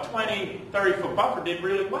 a 20, 30-foot buffer did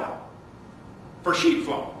really well for sheet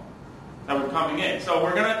flow that was coming in. So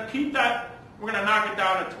we're going to keep that, we're going to knock it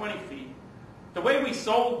down to 20 feet. The way we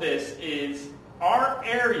sold this is our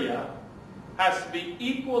area has to be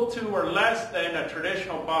equal to or less than a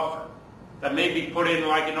traditional buffer that may be put in,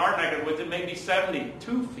 like in our neck of the woods, it may be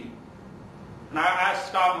 72 feet. And I asked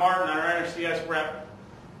Scott Martin, our NRCS rep,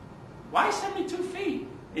 why 72 feet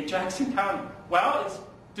in Jackson County? Well, it's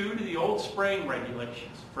due to the old spraying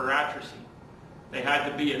regulations for atrazine. They had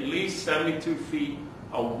to be at least 72 feet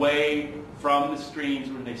away from the streams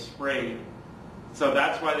when they sprayed. So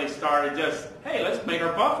that's why they started just, hey, let's make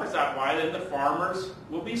our buffers that wide, and the farmers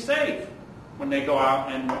will be safe when they go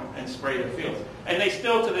out and spray the fields. And they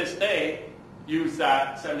still, to this day, use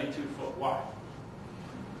that 72-foot wide.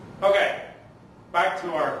 Okay, back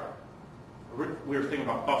to our, we were thinking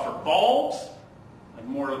about buffer bulbs, like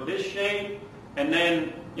more of this shape. And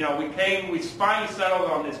then, we finally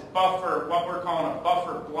settled on this buffer, what we're calling a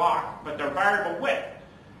buffer block, but they're variable width,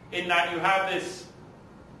 in that you have this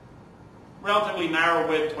relatively narrow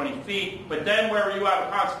width, 20 feet, but then where you have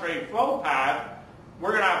a concentrated flow path,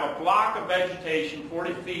 we're going to have a block of vegetation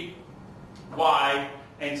 40 feet wide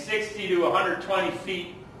and 60 to 120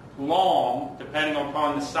 feet long, depending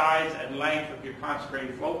upon the size and length of your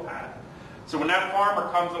concentrated flow path. So when that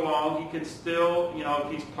farmer comes along, he can still,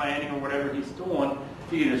 if he's planting or whatever he's doing,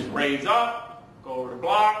 he can just raise up, go over the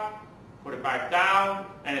block, put it back down,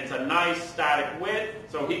 and it's a nice static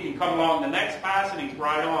width, so he can come along the next pass and he's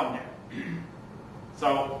right on there.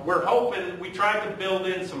 So we're hoping, we tried to build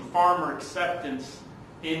in some farmer acceptance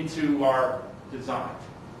into our design.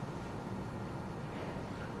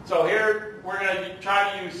 So here we're going to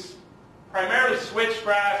try to use primarily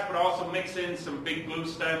switchgrass, but also mix in some big blue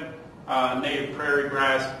stem native prairie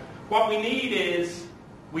grass. What we need is,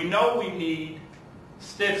 we know we need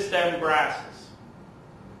stiff stem grasses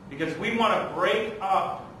because we want to break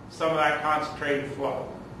up some of that concentrated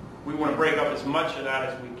flow. We want to break up as much of that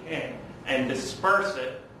as we can and disperse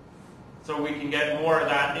it so we can get more of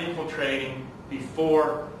that infiltrating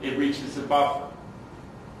before it reaches the buffer.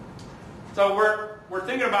 So we're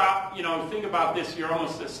thinking about, think about this, you're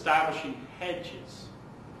almost establishing hedges,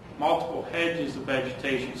 multiple hedges of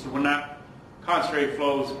vegetation. So when that concentrated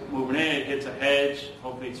flow is moving in, it hits a hedge,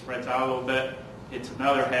 hopefully it spreads out a little bit, hits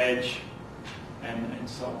another hedge, and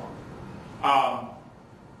so on.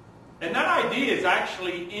 And that idea is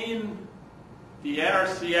actually in the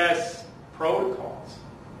NRCS protocols,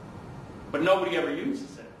 but nobody ever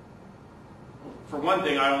uses it. For one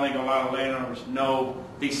thing, I don't think a lot of landowners know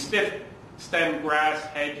these stiff stem grass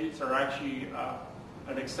hedges are actually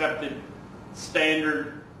an accepted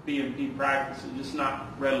standard BMP practice, it's just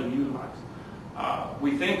not readily utilized.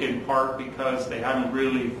 We think in part because they haven't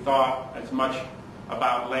really thought as much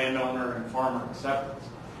about landowner and farmer acceptance.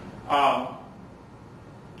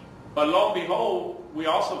 But lo and behold, we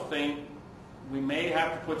also think we may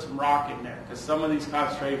have to put some rock in there because some of these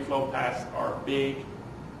concentrated flow paths are big.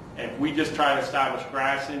 And if we just try to establish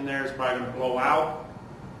grass in there, it's probably going to blow out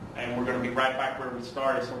and we're going to be right back where we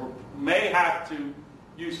started. So we may have to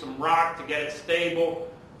use some rock to get it stable,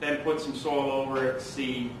 then put some soil over it,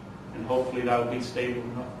 seed, and hopefully that will be stable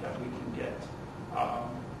enough that we can get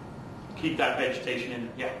keep that vegetation in.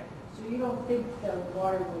 Yeah. So you don't think the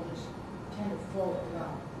water will just tend to flow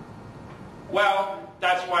around? Well,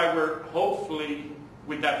 that's why we're hopefully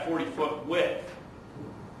with that 40-foot width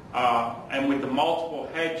and with the multiple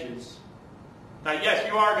hedges. Now, yes,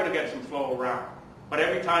 you are going to get some flow around, but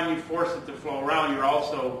every time you force it to flow around, you're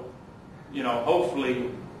also,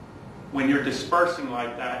 hopefully, when you're dispersing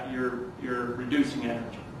like that, you're reducing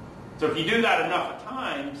energy. So if you do that enough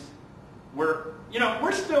times,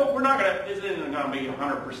 this isn't going to be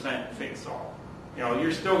 100% fix all.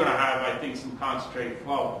 You're still going to have, I think, some concentrated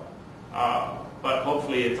flow, but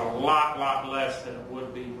hopefully it's a lot less than it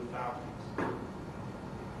would be without these.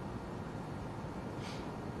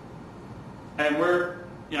 And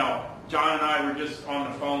John and I were just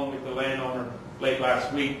on the phone with the landowner late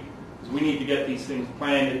last week, is we need to get these things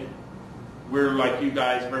planted. We're like you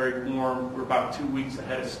guys, very warm. We're about 2 weeks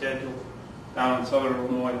ahead of schedule down in southern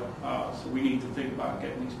Illinois, so we need to think about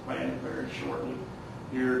getting these planted very shortly,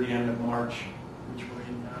 here at the end of March, which we're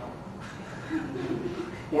in now,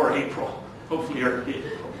 or April, hopefully early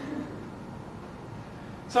April.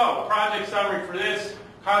 So, project summary for this: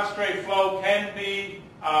 concentrated flow can be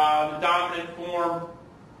the dominant form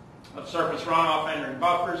of surface runoff entering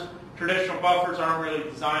buffers. Traditional buffers aren't really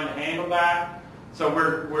designed to handle that. So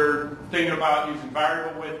we're thinking about using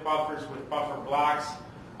variable width buffers with buffer blocks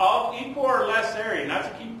of equal or less area, and that's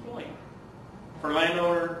a key point for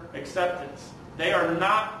landowner acceptance. They are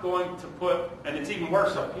not going to put, and it's even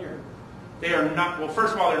worse up here, they are not, well,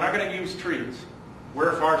 first of all, they're not going to use trees. We're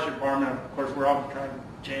a forestry department, of course, we're all trying to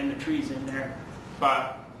jam the trees in there,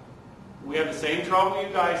 but we have the same trouble you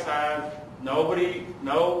guys have.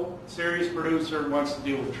 No serious producer wants to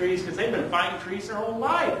deal with trees because they've been fighting trees their whole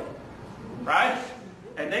life. Right?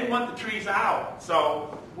 And they want the trees out.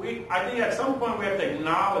 So I think at some point we have to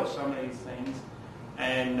acknowledge some of these things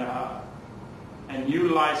and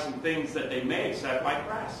utilize some things that they may accept, like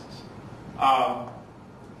grasses.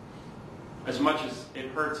 As much as it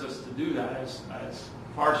hurts us to do that as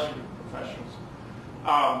forestry professionals.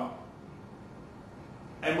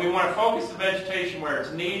 And we want to focus the vegetation where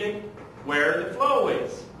it's needed, where the flow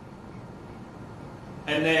is.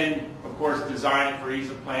 And then, of course, design it for ease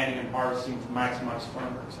of planting and harvesting to maximize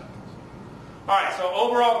farmer acceptance. All right, so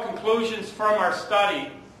overall conclusions from our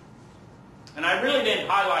study. And I really didn't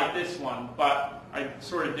highlight this one, but I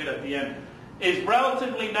sort of did at the end, is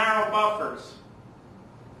relatively narrow buffers.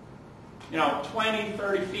 20,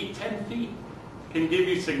 30 feet, 10 feet can give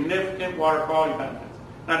you significant water quality benefits.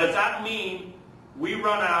 Now, does that mean we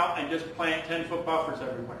run out and just plant 10-foot buffers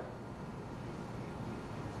everywhere?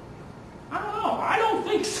 I don't know. I don't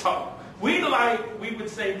think so. We would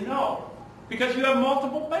say no, because you have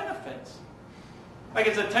multiple benefits. Like,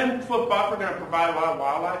 is a 10-foot buffer going to provide a lot of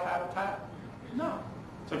wildlife habitat? No.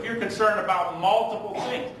 So if you're concerned about multiple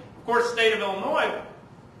things, of course, the state of Illinois,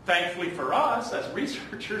 thankfully for us as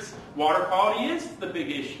researchers, water quality is the big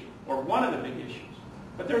issue, or one of the big issues.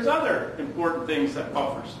 But there's other important things that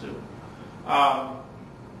buffers do.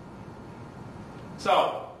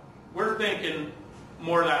 So we're thinking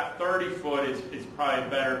more that 30-foot is probably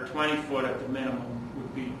better. 20-foot at the minimum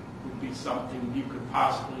would be something you could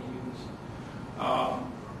possibly use.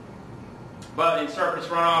 But in surface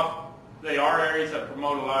runoff, they are areas that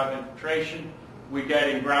promote a lot of infiltration. We get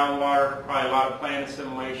in groundwater probably a lot of plant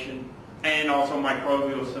assimilation and also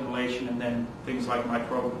microbial assimilation, and then things like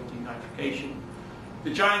microbial denitrification. The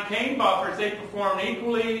giant cane buffers, they perform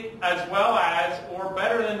equally as well as or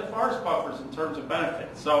better than the forest buffers in terms of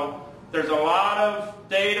benefits. So there's a lot of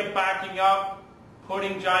data backing up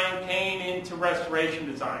putting giant cane into restoration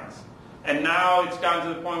designs. And now it's gotten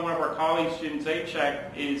to the point one of our colleagues, Jim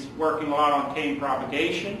Zajac, is working a lot on cane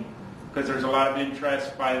propagation because there's a lot of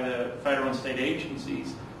interest by the federal and state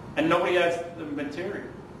agencies. And nobody has the material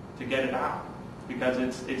to get it out because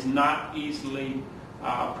it's not easily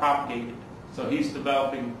propagated. So he's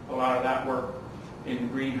developing a lot of that work in the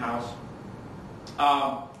greenhouse.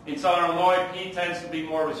 In southern Illinois, peat tends to be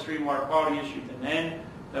more of a stream water quality issue than N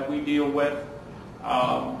that we deal with.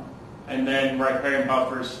 And then riparian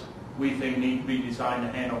buffers, we think, need to be designed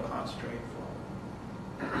to handle concentrated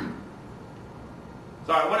flow.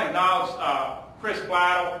 So I want to acknowledge Chris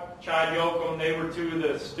Blattle, Chad Yoakum. They were two of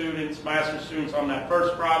the students, master students on that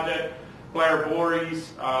first project. Blair Voorhees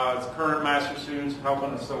is current master students, helping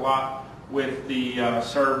us a lot with the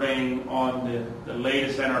surveying on the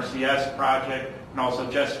latest NRCS project, and also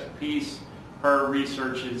Jessica Peace. Her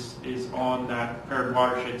research is on that paired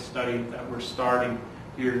watershed study that we're starting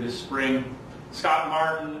here this spring. Scott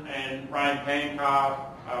Martin and Ryan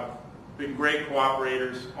Hancock have been great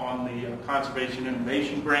cooperators on the Conservation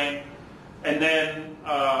Innovation Grant. And then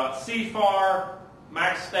CFAR,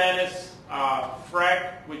 Max Stennis,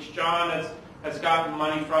 FREC, which John has gotten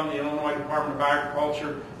money from the Illinois Department of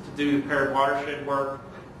Agriculture to do the paired watershed work,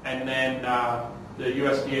 and then the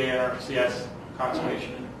USDA NRCS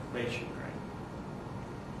Conservation Innovation Grant.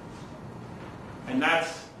 And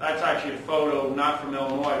that's actually a photo, not from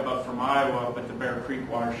Illinois, but from Iowa, but the Bear Creek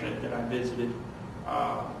watershed that I visited.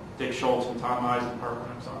 Dick Schultz and Tom Eisenberg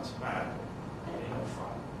when I was on sabbatical in 2005.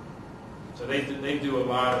 So they do a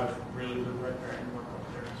lot of really good riparian work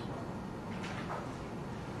up there as well.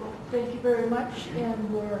 Well, thank you very much,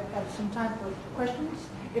 and we'll have some time for questions.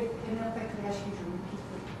 If I could ask you to repeat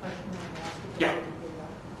the question I asked. Yeah.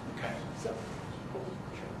 Okay. So,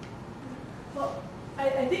 well,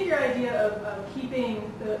 I think your idea of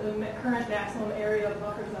keeping the current maximum area of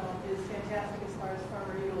buffer zone is fantastic. It's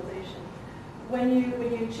when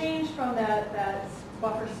you change from that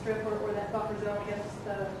buffer strip or that buffer zone against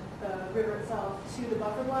the river itself to the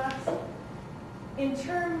buffer blocks, in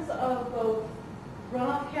terms of both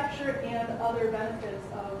runoff capture and other benefits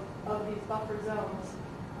of these buffer zones,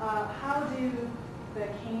 how do the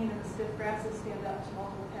cane and the stiff grasses stand up to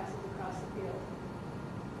multiple passes across the field?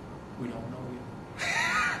 We don't know yet.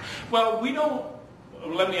 Well, we don't.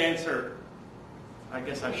 Let me answer. I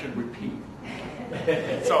guess I should repeat.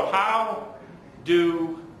 So how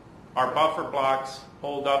do our buffer blocks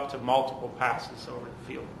hold up to multiple passes over the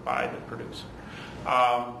field by the producer?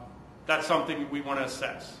 That's something we want to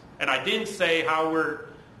assess. And I didn't say how we're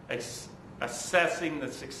assessing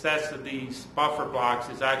the success of these buffer blocks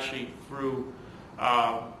is actually through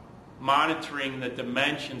monitoring the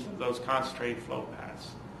dimensions of those concentrated flow paths.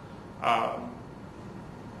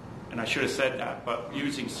 And I should have said that, but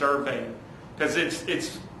using surveying. Because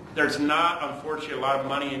there's not, unfortunately, a lot of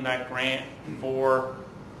money in that grant for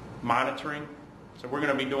monitoring. So we're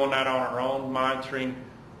going to be doing that on our own, monitoring.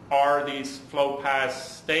 Are these flow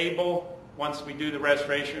paths stable once we do the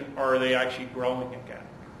restoration, or are they actually growing again?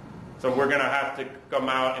 So we're going to have to come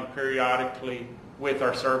out and periodically, with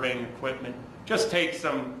our surveying equipment, just take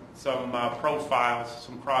some profiles,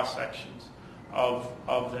 some cross-sections of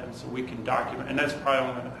them so we can document. And that's probably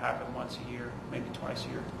only going to happen once a year, maybe twice a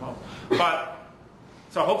year at the most. But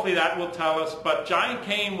so hopefully that will tell us. But giant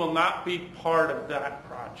cane will not be part of that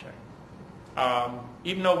project.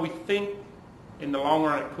 Even though we think in the long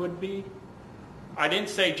run it could be. I didn't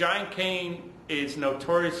say giant cane is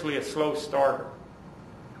notoriously a slow starter.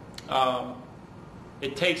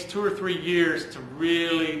 It takes 2 or 3 years to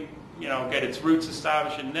really, get its roots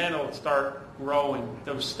established, and then it'll start growing.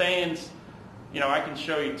 Those stands, I can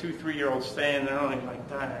show you 2-3-year-old stand. They're only like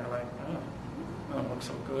that. They're like, oh, that looks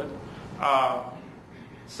so good.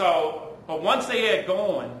 But once they get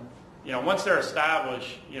going, once they're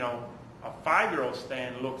established, a 5-year-old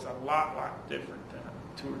stand looks a lot different than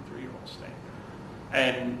a 2 or 3-year-old stand.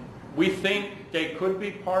 And we think they could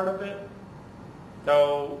be part of it,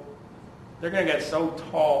 though they're going to get so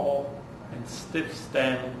tall and stiff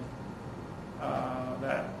stemmed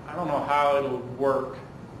that I don't know how it'll work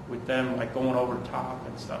with them, like going over top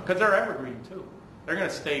and stuff. Because they're evergreen too. They're going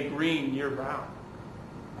to stay green year round.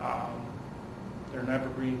 They're an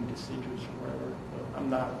evergreen deciduous or whatever. I'm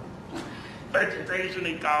not a vegetation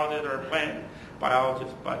ecologist or a plant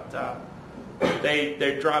biologist, but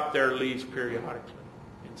they drop their leaves periodically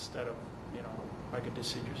instead of, like a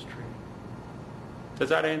deciduous tree. Does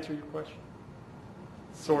that answer your question?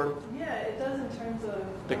 Sort of? Yeah, it does in terms of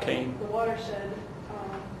the cane. The watershed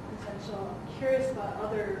potential. I'm curious about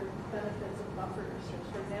other benefits of buffer research,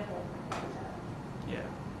 for example, habitat. Yeah.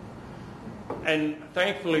 And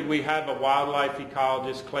thankfully we have a wildlife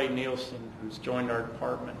ecologist, Clay Nielsen, who's joined our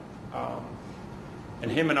department.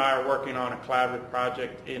 And him and I are working on a collaborative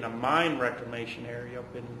project in a mine reclamation area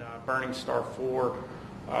up in Burning Star 4,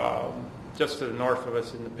 just to the north of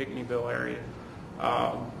us in the Pinckneyville area,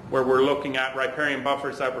 where we're looking at riparian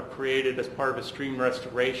buffers that were created as part of a stream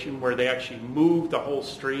restoration, where they actually moved the whole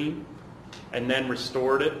stream and then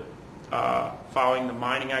restored it, following the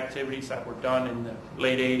mining activities that were done in the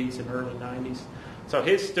late 80s and early 90s. So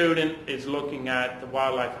his student is looking at the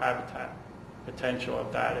wildlife habitat potential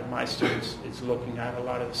of that, and my students is looking at a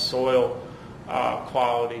lot of the soil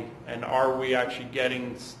quality, and are we actually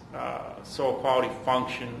getting soil quality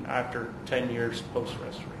function after 10 years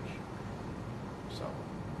post-restoration. So,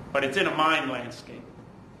 but it's in a mine landscape.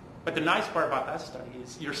 But the nice part about that study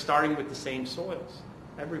is you're starting with the same soils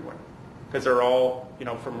everywhere, because they're all,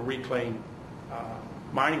 from a reclaimed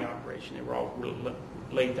mining operation. They were all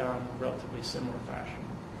laid down in a relatively similar fashion.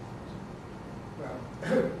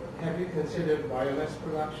 Well, have you considered biomass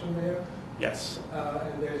production there? Yes.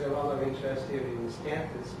 And there's a lot of interest here in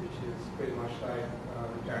miscanthus, which is pretty much like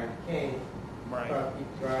the giant cane. Right. But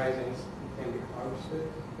it dries and it can be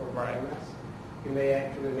harvested for Right. biomass. You may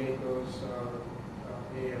actually make those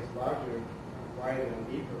areas larger, wider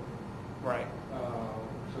and deeper. Right.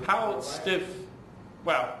 So How stiff?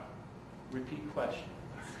 Well, repeat question.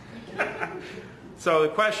 So the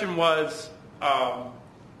question was,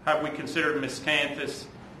 have we considered miscanthus?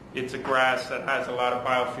 It's a grass that has a lot of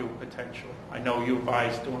biofuel potential. I know U of I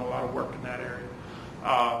is doing a lot of work in that area.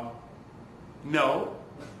 No.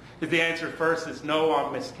 The answer first is no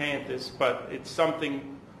on miscanthus, but it's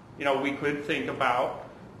something we could think about.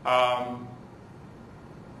 I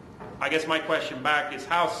guess my question back is,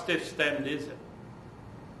 how stiff-stemmed is it?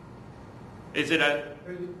 Is it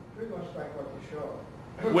pretty much like what you showed.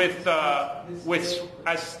 with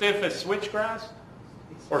as stiff as switchgrass?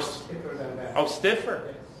 It's Or stiffer than that. Oh, stiffer.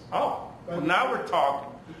 Yes. Oh, Well, now we're talking.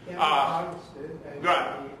 It can be harvested. And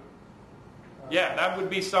Right. can be, Yeah, that would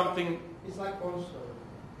be something, It's like cornerstone.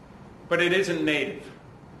 but it isn't native.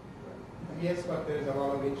 Yes, but there's a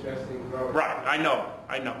lot of interesting growth. Right, I know.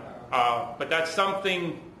 But that's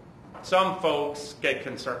something some folks get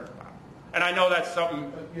concerned about. And I know that's something,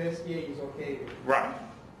 But USDA is okay with it. right.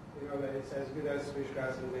 You know, that it's as good as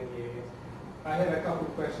switchgrass in many areas. I have a couple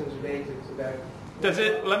of questions related to that. Does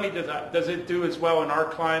it do as well in our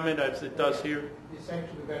climate as it does here? It's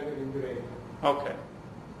actually better in Durango. Okay.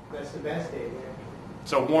 That's the best area,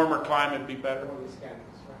 So warmer climate would be better? on this campus,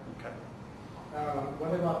 right? Okay.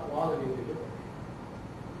 What about water in the river?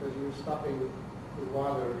 Because you're stopping the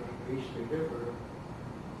water reach the river.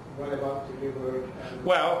 What about the river?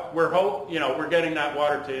 Well, we're getting that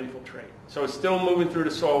water to infiltrate. So it's still moving through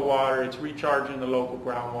the soil water, it's recharging the local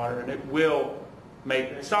groundwater, and it will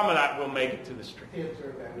make, some of that will make it to the stream.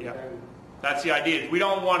 Filter them. Yeah. And That's the idea. We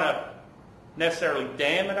don't want to necessarily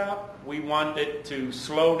dam it up. We want it to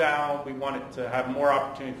slow down. We want it to have more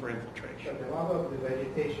opportunity for infiltration. but a lot of the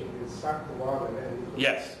vegetation will suck the water and it will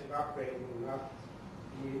Yes. evaporate and not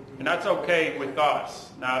And that's okay with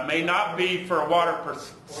us. Now, it may not be for a water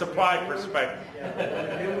supply perspective. Yeah,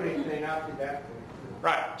 the river it may not be that good.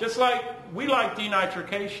 Right. Just like we like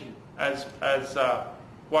denitrification as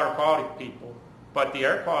water quality people, but the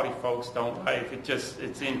air quality folks don't like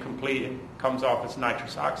it's incomplete and comes off as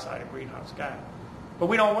nitrous oxide, a greenhouse gas. But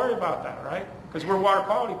we don't worry about that, right? Because we're water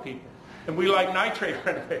quality people. And we like nitrate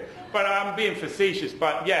renovation. But I'm being facetious.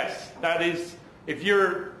 But yes, that is, if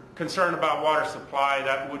you're concerned about water supply,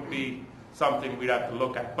 that would be something we'd have to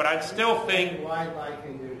look at. But I'd still think... Wildlife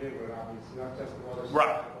in the river, obviously, not just the water.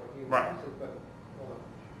 Right, supply or human right. usage, but water.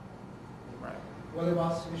 Right. What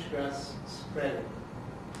about switchgrass spreading?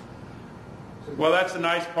 So Well, that's the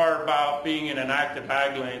nice part about being in an active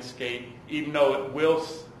ag landscape. Even though it will,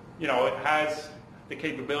 it has the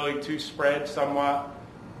capability to spread somewhat,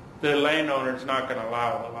 the landowner's not going to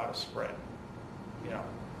allow a lot of spread,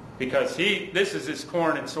 because this is his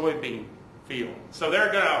corn and soybean field. So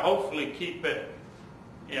they're going to hopefully keep it,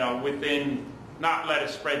 within, not let it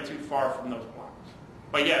spread too far from those blocks.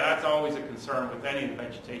 But yeah, that's always a concern with any of the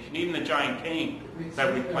vegetation, even the giant cane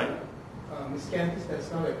that we plant. Miscanthus, that's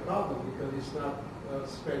not a problem because it's not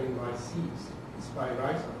spreading by seeds. It's by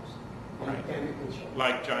rhizomes. And Right. it can be controlled.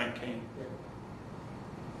 Like giant cane.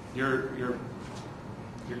 Yeah.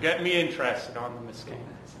 You're getting me interested on the mesquite.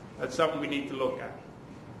 That's something we need to look at.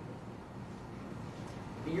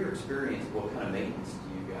 In your experience, what kind of maintenance do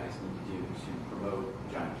you guys need to do to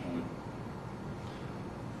promote giant cane?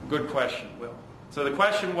 Good question, Will. So the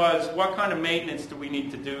question was, what kind of maintenance do we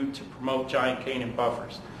need to do to promote giant cane in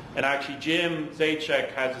buffers? And actually, Jim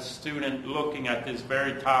Zajac has a student looking at this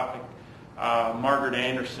very topic, Margaret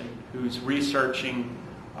Anderson, who's researching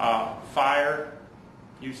fire,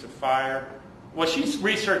 use of fire. Well, she's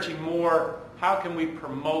researching more, how can we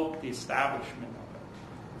promote the establishment of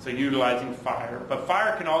it? So utilizing fire. But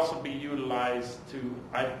fire can also be utilized to,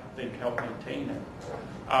 I think, help maintain it.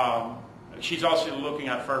 She's also looking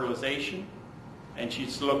at fertilization, and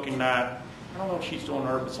she's looking at, I don't know if she's doing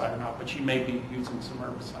herbicide or not, but she may be using some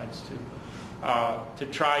herbicides too,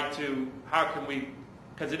 to try to, how can we,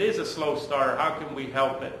 because it is a slow starter, how can we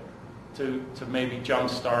help it to maybe jump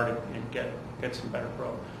start it and get some better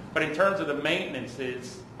growth? But in terms of the maintenance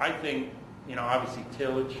I think, obviously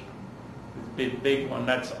tillage is a big one.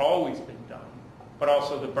 That's always been done. But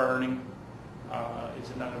also the burning is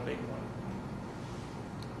another big one.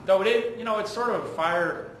 Though it's sort of a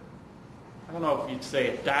fire, I don't know if you'd say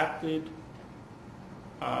adapted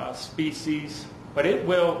species, but it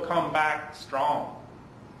will come back strong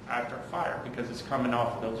after a fire because it's coming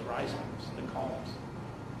off of those rhizomes, the culms.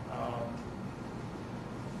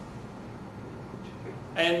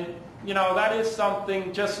 And, that is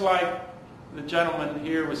something, just like the gentleman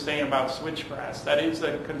here was saying about switchgrass, that is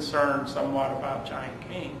a concern somewhat about giant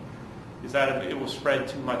cane, is that it will spread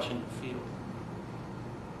too much in the field.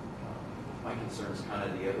 My concern is kind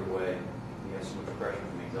of the other way. We have so much pressure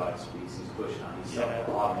from exotic species, bush honey, Yeah. stuff,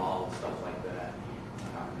 autumn, stuff like that.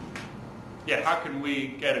 Yeah, how can we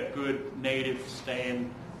get a good native stand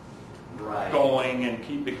Right. going and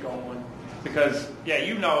keep it going? Because,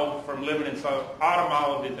 from living in South, autumn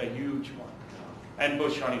olive is a huge one. And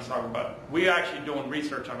bush honey's talking about. We're actually doing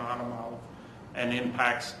research on autumn olive and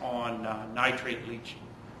impacts on nitrate leaching.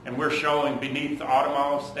 And we're showing beneath the autumn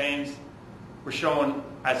olive stands, we're showing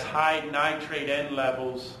as high nitrate N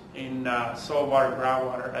levels in soil water,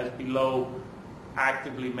 groundwater as below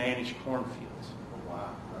actively managed cornfields. Oh, wow.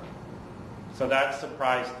 So that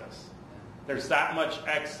surprised us. There's that much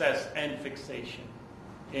excess N fixation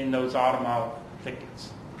in those autumn olive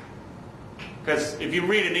thickets. Because if you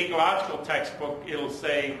read an ecological textbook, it'll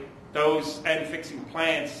say those end-fixing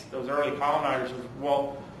plants, those early colonizers,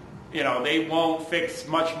 well, you know, they won't fix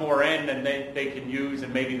much more end than they can use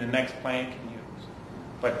and maybe the next plant can use.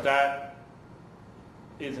 But that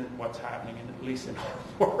isn't what's happening, at least in our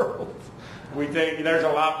world. We think there's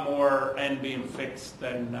a lot more end being fixed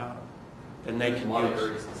than they There's can a lot of use.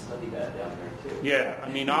 areas to study that down there too. Yeah, I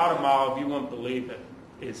mean, autumn olive, you won't believe it,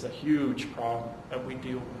 is a huge problem that we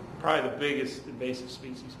deal with. Probably the biggest invasive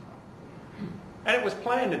species problem. And it was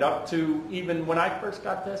planted up to even when I first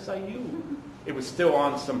got to SIU. It was still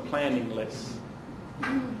on some planting lists,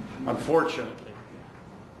 unfortunately.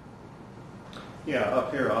 Yeah,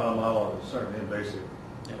 up here, autumn olive is certainly invasive.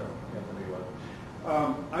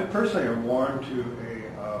 Yeah. I personally am warned to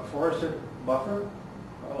a forested buffer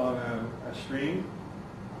along a stream,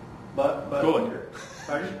 but Good.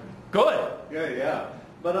 Pardon? Good. Yeah.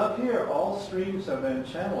 But up here, all streams have been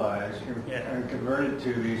channelized and converted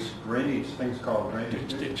to these drainage things called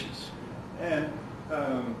drainage ditches. And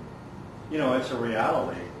you know, it's a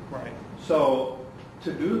reality. Right. So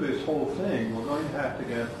to do this whole thing, we're going to have to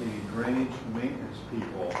get the drainage maintenance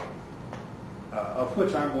people, of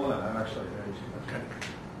which I'm one. I'm actually a drainage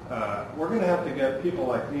commissioner. We're going to have to get people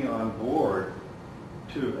like me on board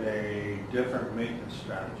to a different maintenance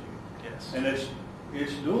strategy. Yes. And it's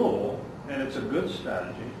doable, and it's a good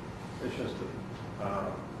strategy. It's just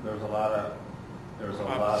that there's a lot of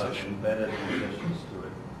embedded conditions to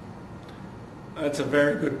it. That's a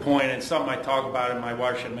very good point, and something I talk about in my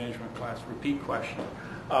watershed management class. Repeat question.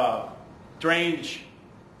 Drainage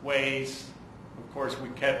ways, of course,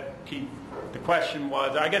 the question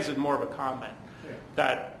was, I guess it's more of a comment,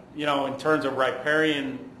 that, you know, in terms of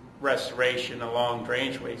riparian restoration along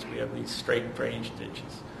drainage ways, we have these straight drainage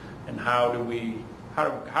ditches. And how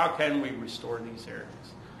can we restore these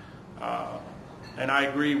areas? And I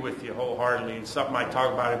agree with you wholeheartedly. It's something I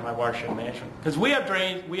talk about in my watershed management. Because we have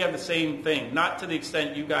the same thing, not to the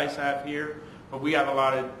extent you guys have here, but we have a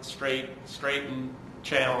lot of straight and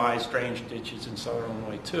channelized drainage ditches in southern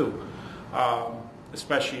Illinois too,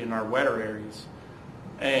 especially in our wetter areas.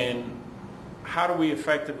 And how do we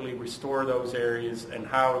effectively restore those areas, and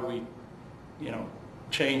how do we, you know,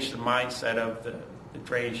 change the mindset of the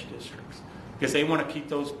drainage districts? Because they want to keep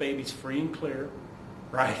those babies free and clear,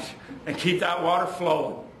 right? And keep that water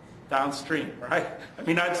flowing downstream, right? I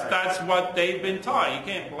mean, that's what they've been taught. You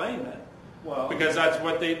can't blame them. Well, Because that's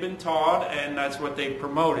what they've been taught, and that's what they've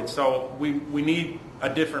promoted. So we need a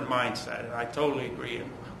different mindset, and I totally agree.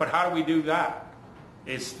 But how do we do that?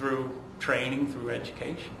 It's through training, through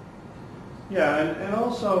education. Yeah, and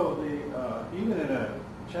also even in a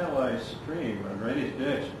channelized stream, a drainage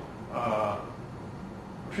ditch,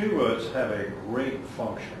 tree roots have a great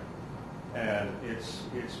function, and it's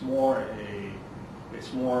more a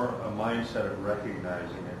mindset of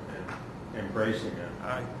recognizing it and embracing it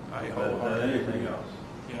I than anything else.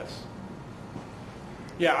 Yes.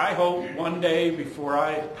 Yeah, I hope one day before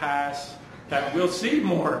I pass that we'll see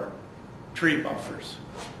more tree buffers.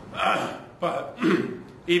 But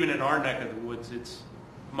even in our neck of the woods,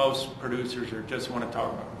 most producers just want to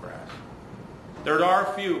talk about grass. There are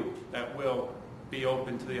a few that will be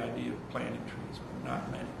open to the idea of planting trees, but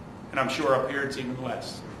not many. And I'm sure up here it's even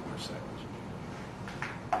less percentage.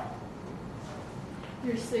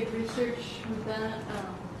 Your SIG research, would that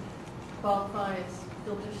qualify as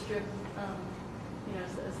filter strip,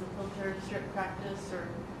 as the filter strip practice, or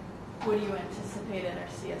what do you anticipate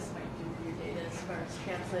NRCS might do for your data as far as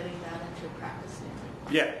translating that into a practice standard?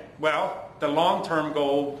 Yeah, well, the long-term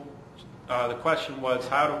goal, the question was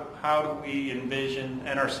how do we envision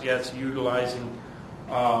NRCS utilizing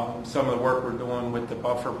some of the work we're doing with the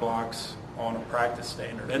buffer blocks on a practice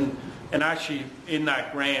standard. And actually in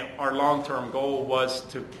that grant, our long-term goal was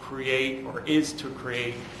to create, or is to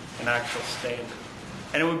create, an actual standard.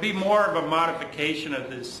 And it would be more of a modification of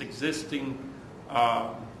this existing,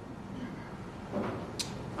 I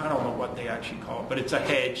don't know what they actually call it, but it's a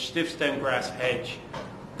hedge, stiff stem grass hedge,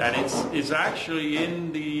 that is actually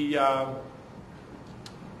in the,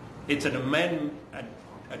 it's an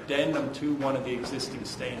addendum to one of the existing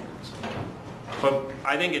standards. But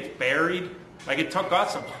I think it's buried. Like, it took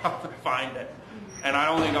us a while to find it. And I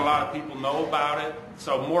don't think a lot of people know about it.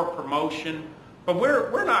 So more promotion. But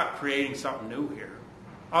we're not creating something new here.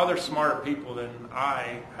 Other smarter people than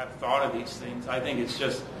I have thought of these things. I think it's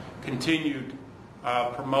just continued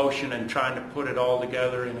promotion and trying to put it all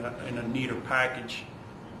together in a neater package,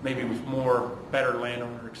 maybe with better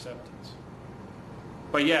landowner acceptance.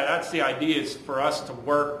 But yeah, that's the idea, is for us to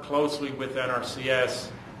work closely with NRCS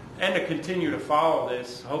and to continue to follow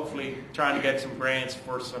this, hopefully trying to get some grants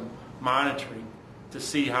for some monitoring to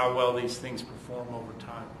see how well these things perform over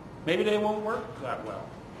time. Maybe they won't work that well.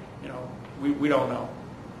 You know, we don't know.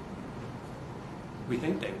 We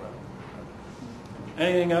think they will.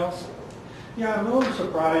 Anything else? Yeah, I'm a little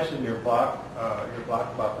surprised in your block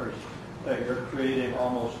buffers that you're creating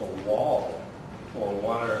almost a wall for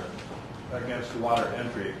water against water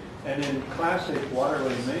entry. And in classic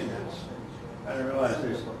waterway maintenance, I didn't realize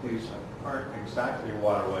these aren't exactly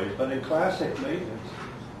waterways, but in classic maintenance,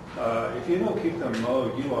 if you don't keep them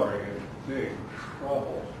mowed, you are in big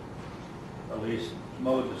trouble, at least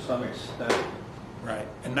mowed to some extent. Right,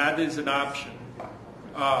 and that is an option.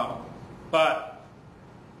 But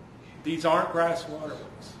these aren't grass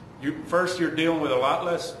waterways. First, you're dealing with a lot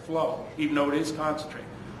less flow, even though it is concentrated.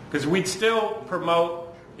 Because we'd still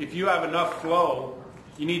promote, if you have enough flow,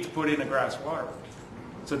 you need to put in a grass waterway.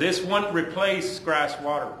 So this wouldn't replace grass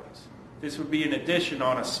waterways. This would be an addition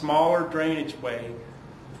on a smaller drainage way.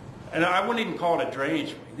 And I wouldn't even call it a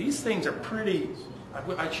drainage way. These things are pretty,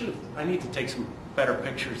 I need to take some better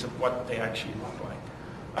pictures of what they actually look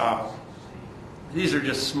like. These are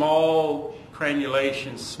just small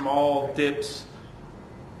crenulations, small dips,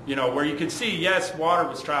 you know, where you can see, yes, water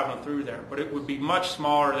was traveling through there, but it would be much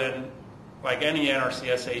smaller than like any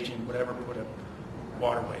NRCS agent would ever put a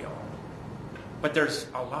waterway on. But there's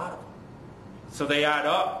a lot of them. So they add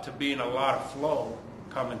up to being a lot of flow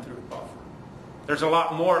coming through the buffer. There's a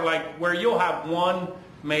lot more, like where you'll have one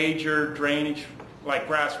major drainage, like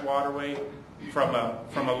grass waterway from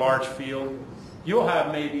a large field, you'll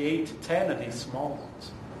have maybe 8 to 10 of these small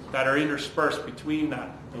ones that are interspersed between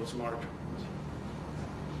those larger ones.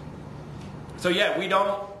 So yeah, we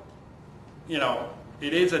don't, you know,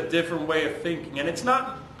 it is a different way of thinking. And it's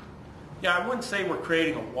not, yeah, I wouldn't say we're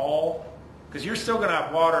creating a wall, because you're still going to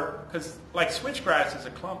have water, because like switchgrass is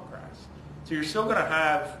a clump grass. So you're still going to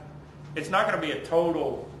have, it's not going to be a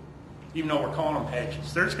total, even though we're calling them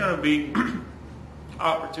hedges, there's going to be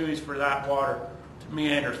opportunities for that water to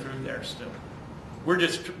meander through there still. We're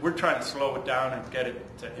trying to slow it down and get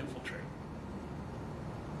it to infiltrate.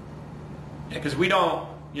 Because we don't,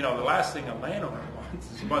 you know, the last thing a landowner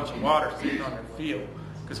wants is a bunch of water sitting on their field,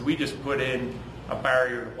 because we just put in a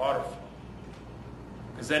barrier to water flow.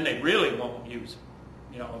 Because then they really won't use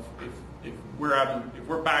it. You know, if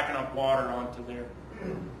we're backing up water onto their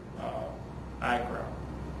ag ground.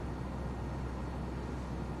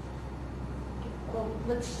 Well,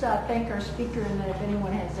 let's thank our speaker, and then if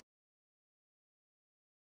anyone has